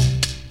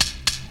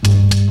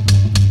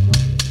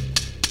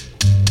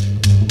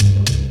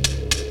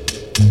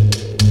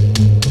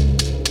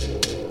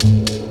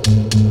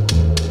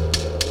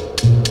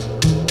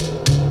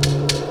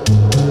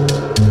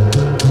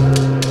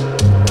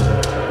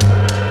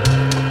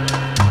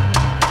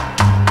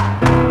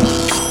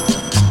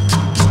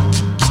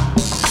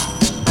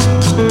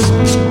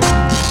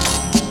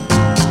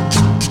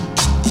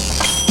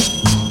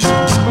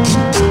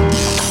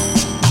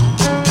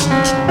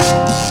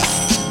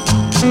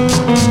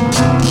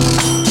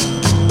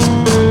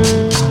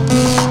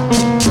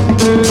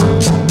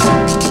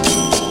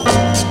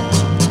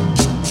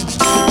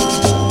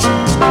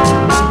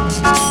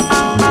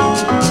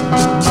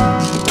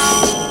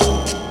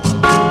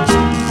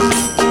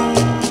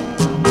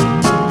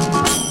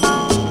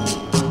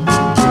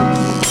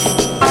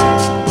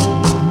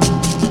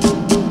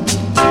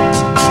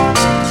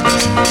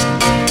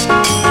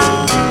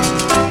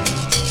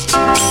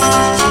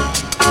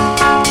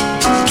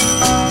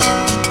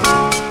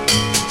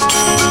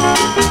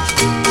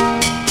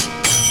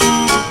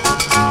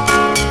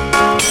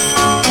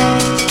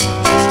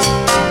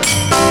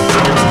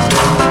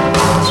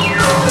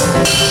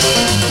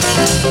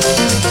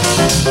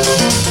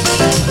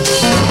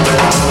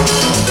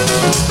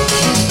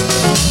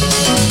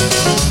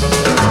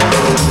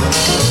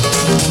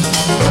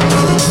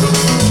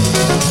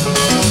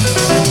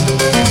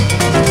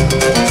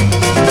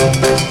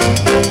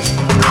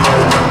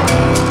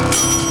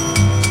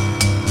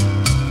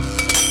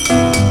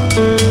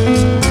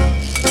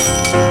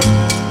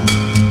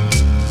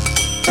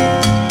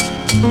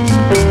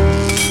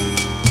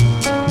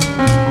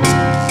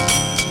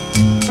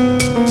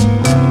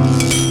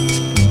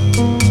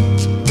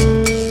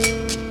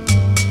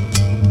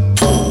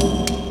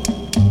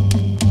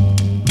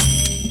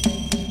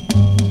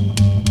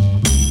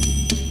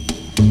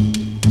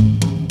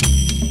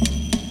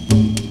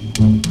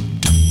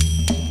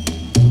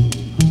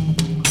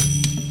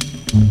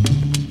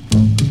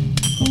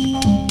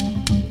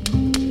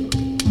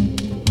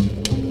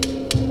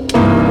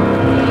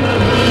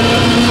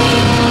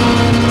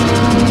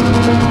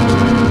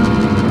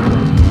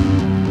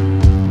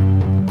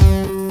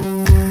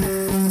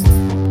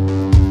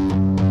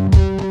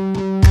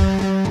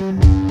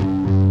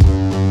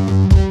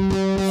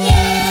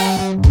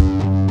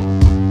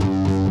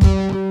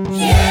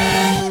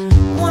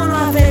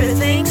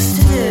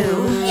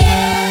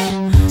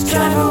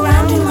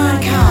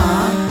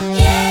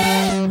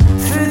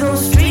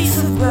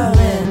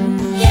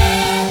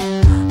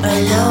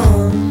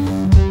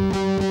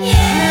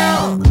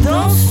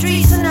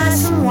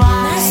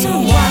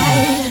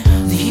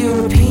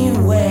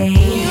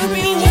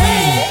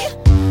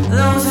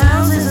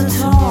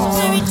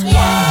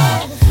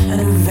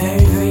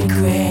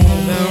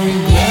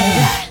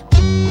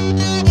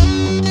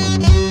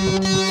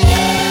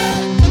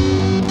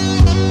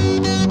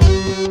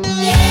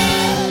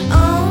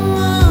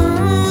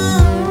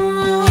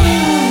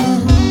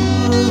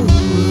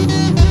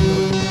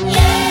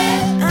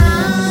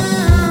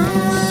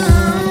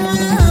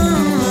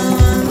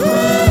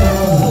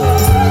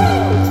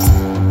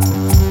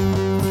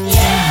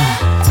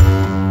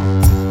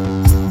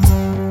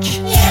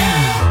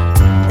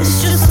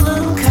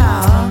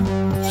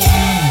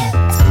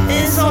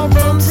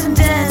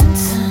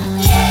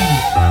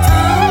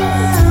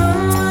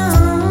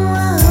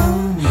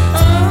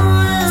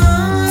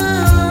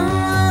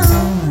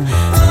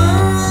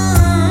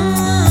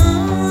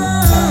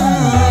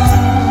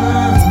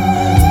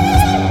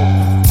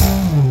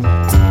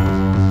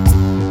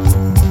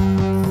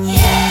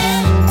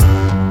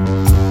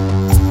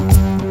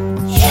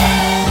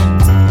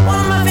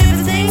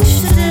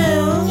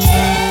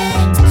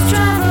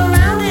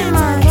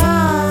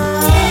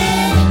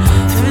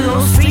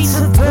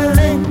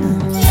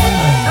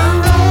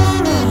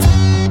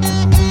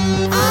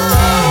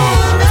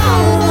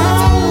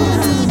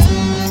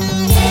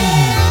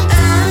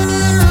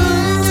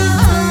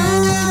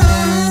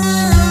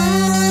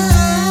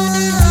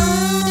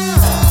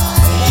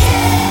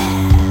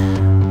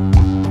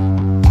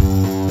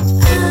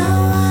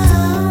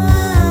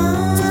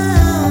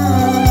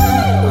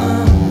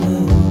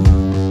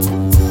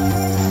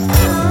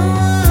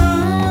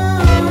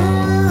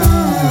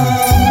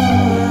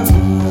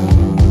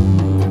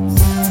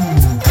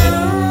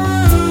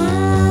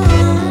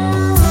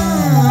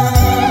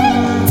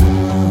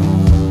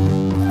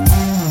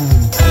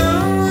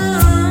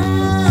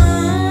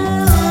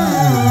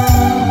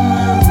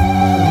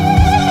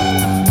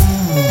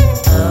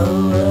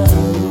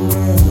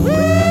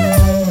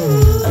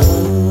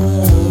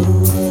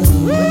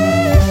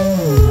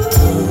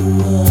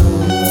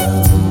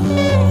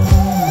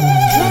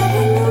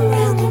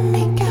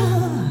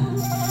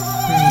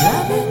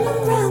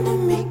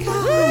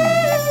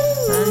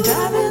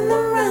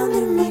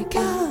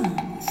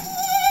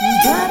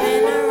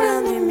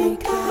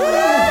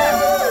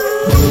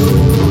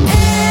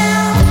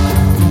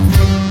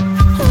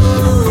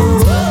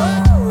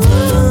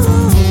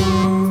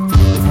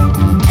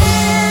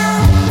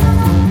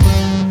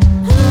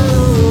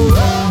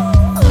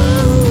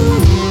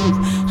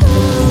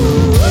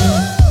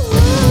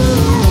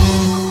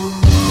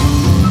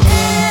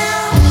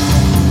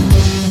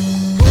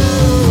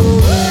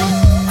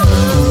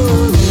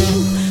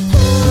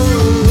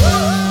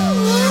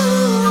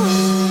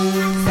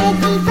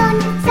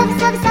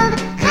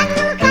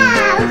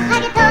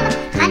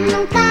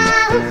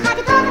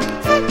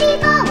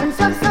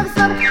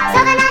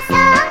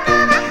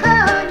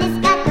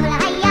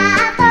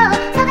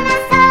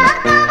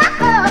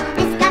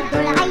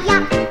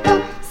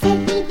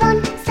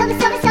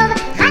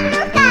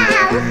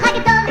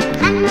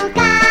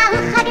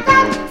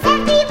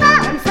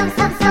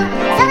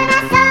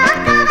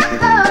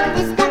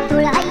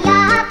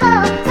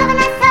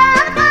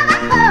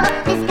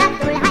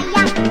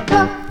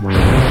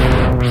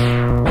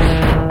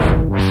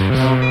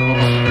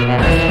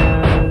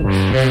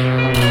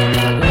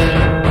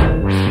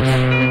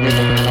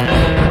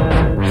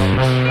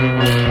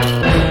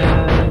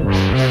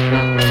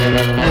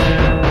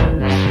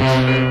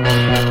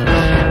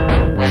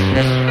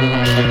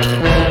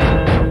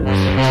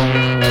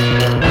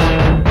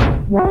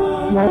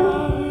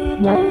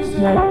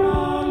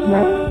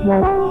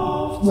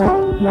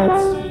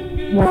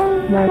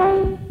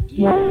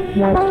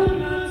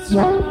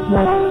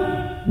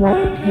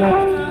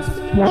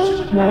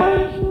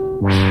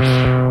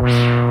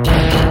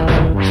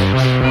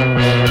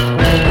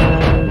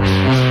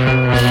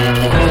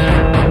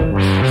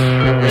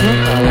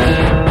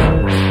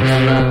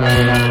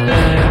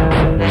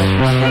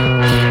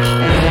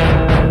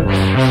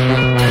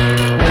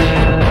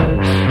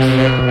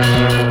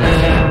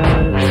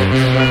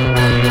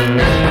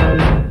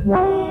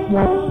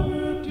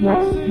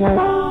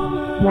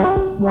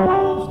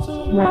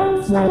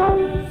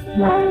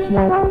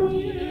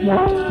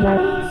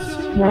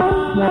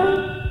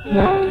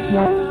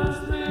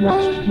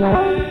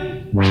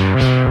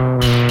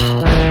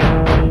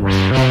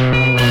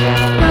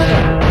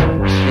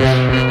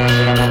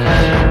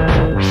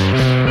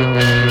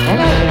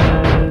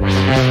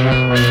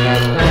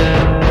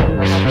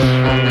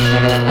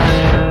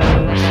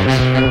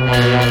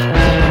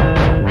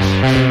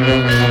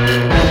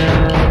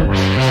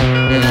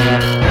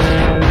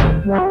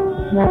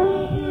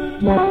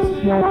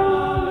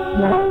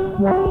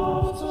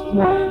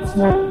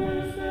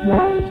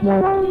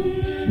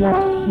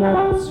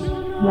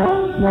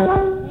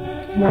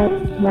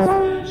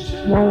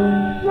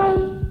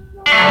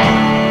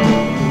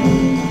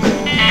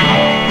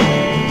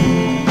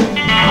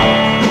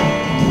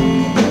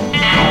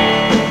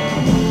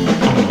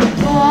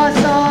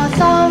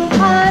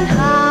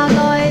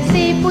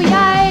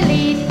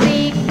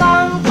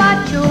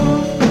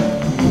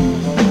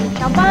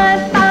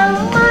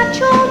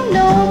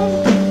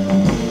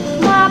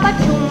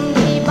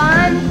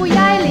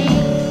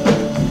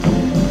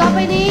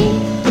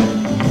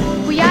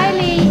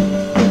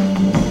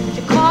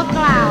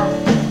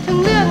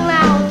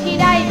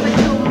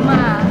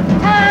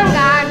 ทาง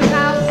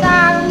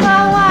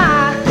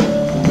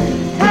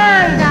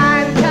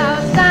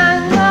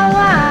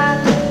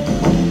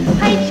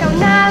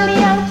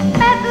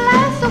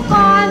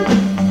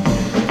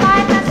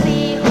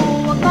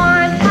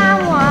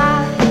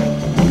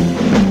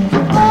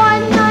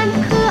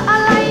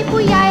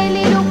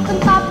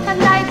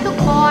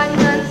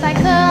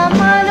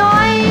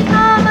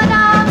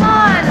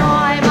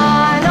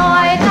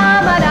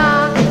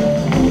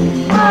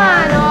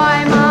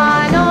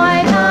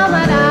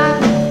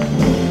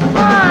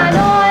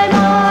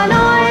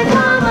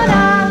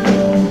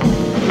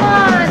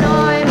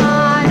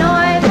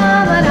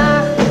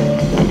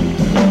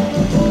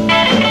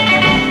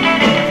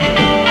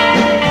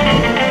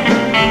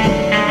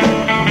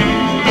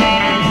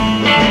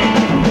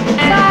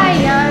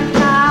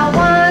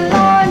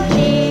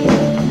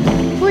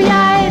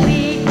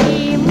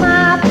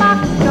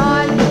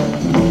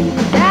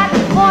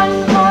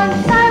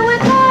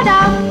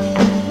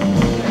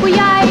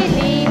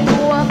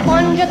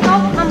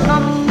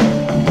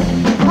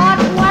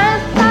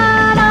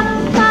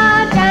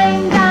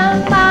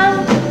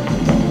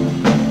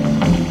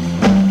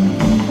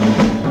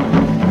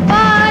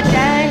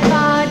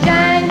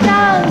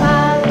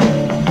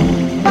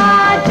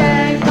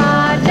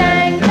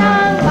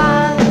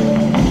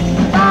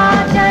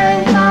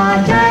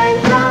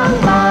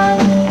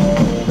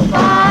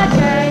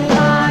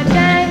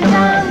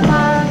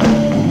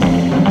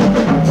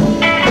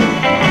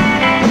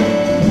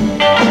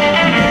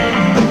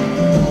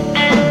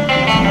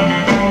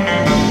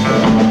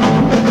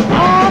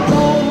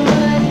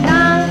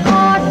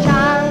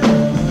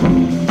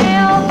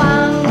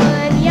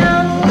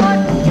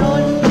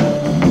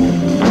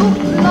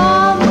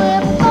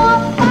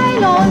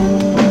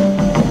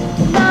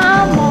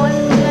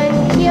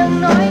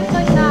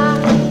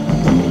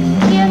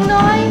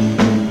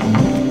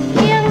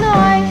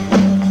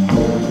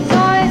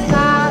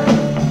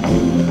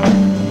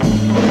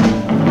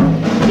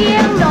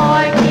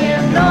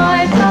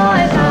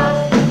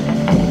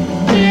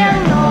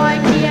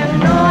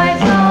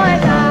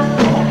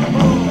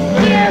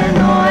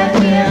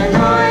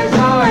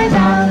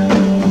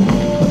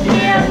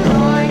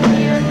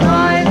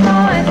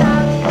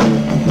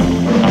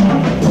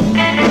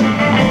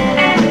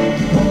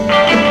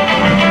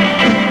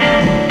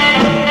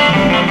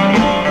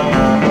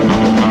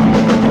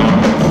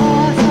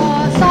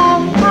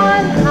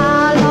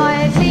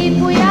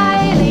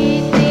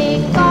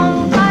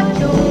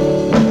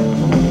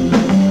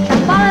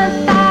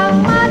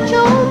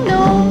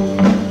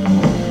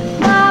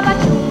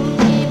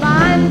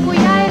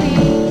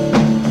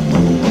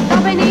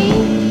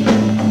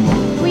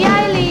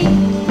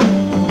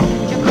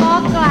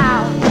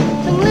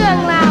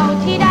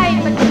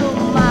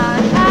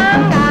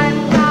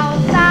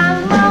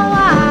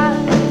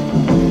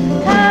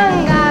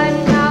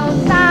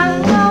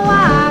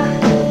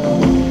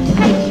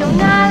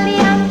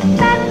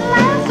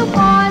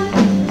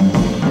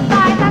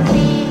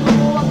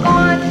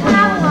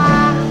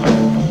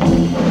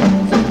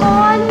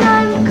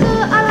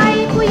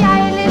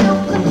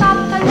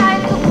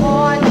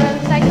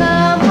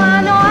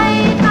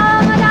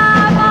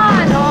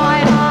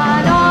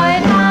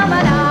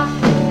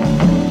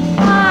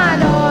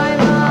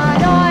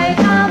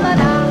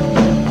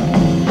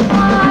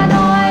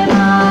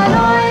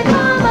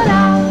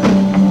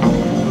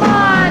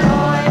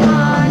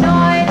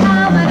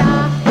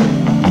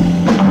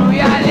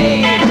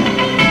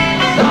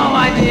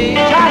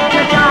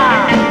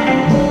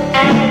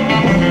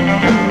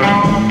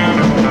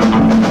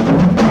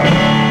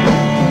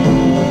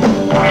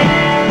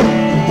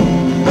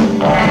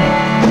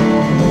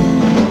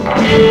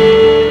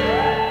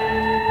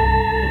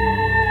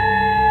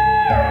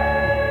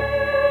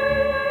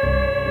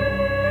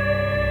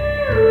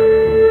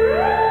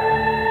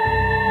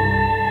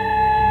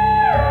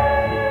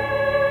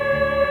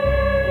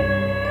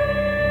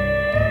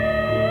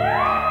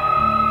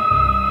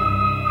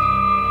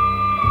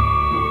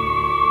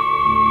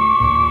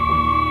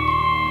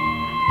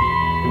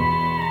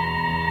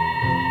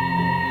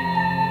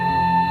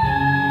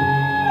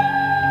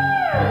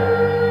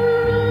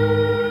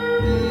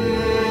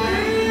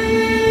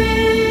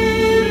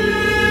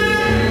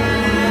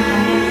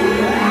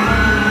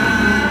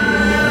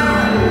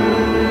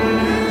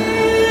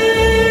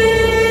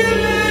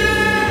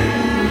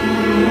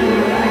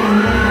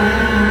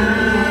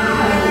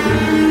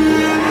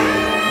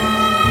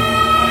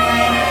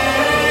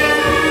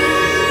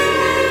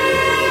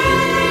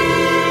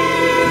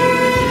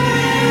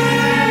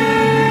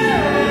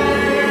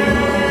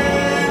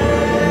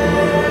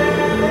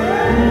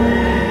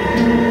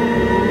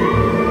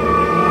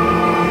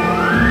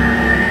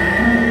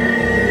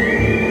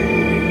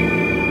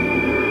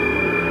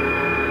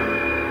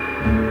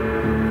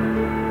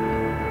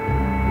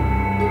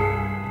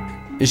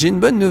J'ai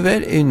une bonne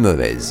nouvelle et une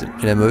mauvaise.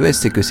 La mauvaise,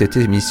 c'est que cette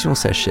émission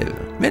s'achève.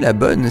 Mais la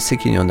bonne, c'est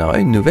qu'il y en aura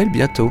une nouvelle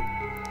bientôt.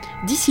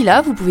 D'ici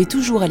là, vous pouvez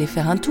toujours aller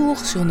faire un tour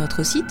sur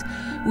notre site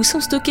où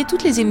sont stockées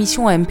toutes les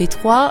émissions en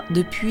MP3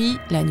 depuis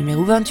la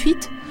numéro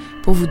 28.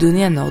 Pour vous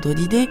donner un ordre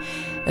d'idée,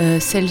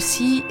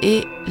 celle-ci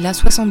est la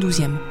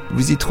 72e.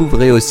 Vous y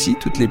trouverez aussi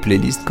toutes les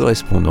playlists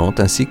correspondantes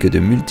ainsi que de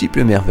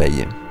multiples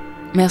merveilles.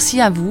 Merci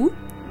à vous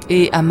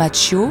et à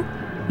Mathieu,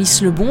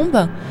 Miss Le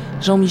Bombe,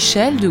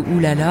 Jean-Michel de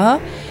Oulala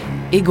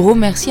et gros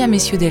merci à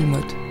messieurs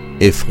Delmotte.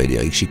 Et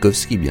Frédéric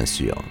Chikowski, bien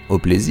sûr. Au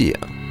plaisir.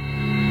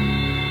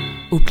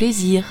 Au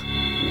plaisir.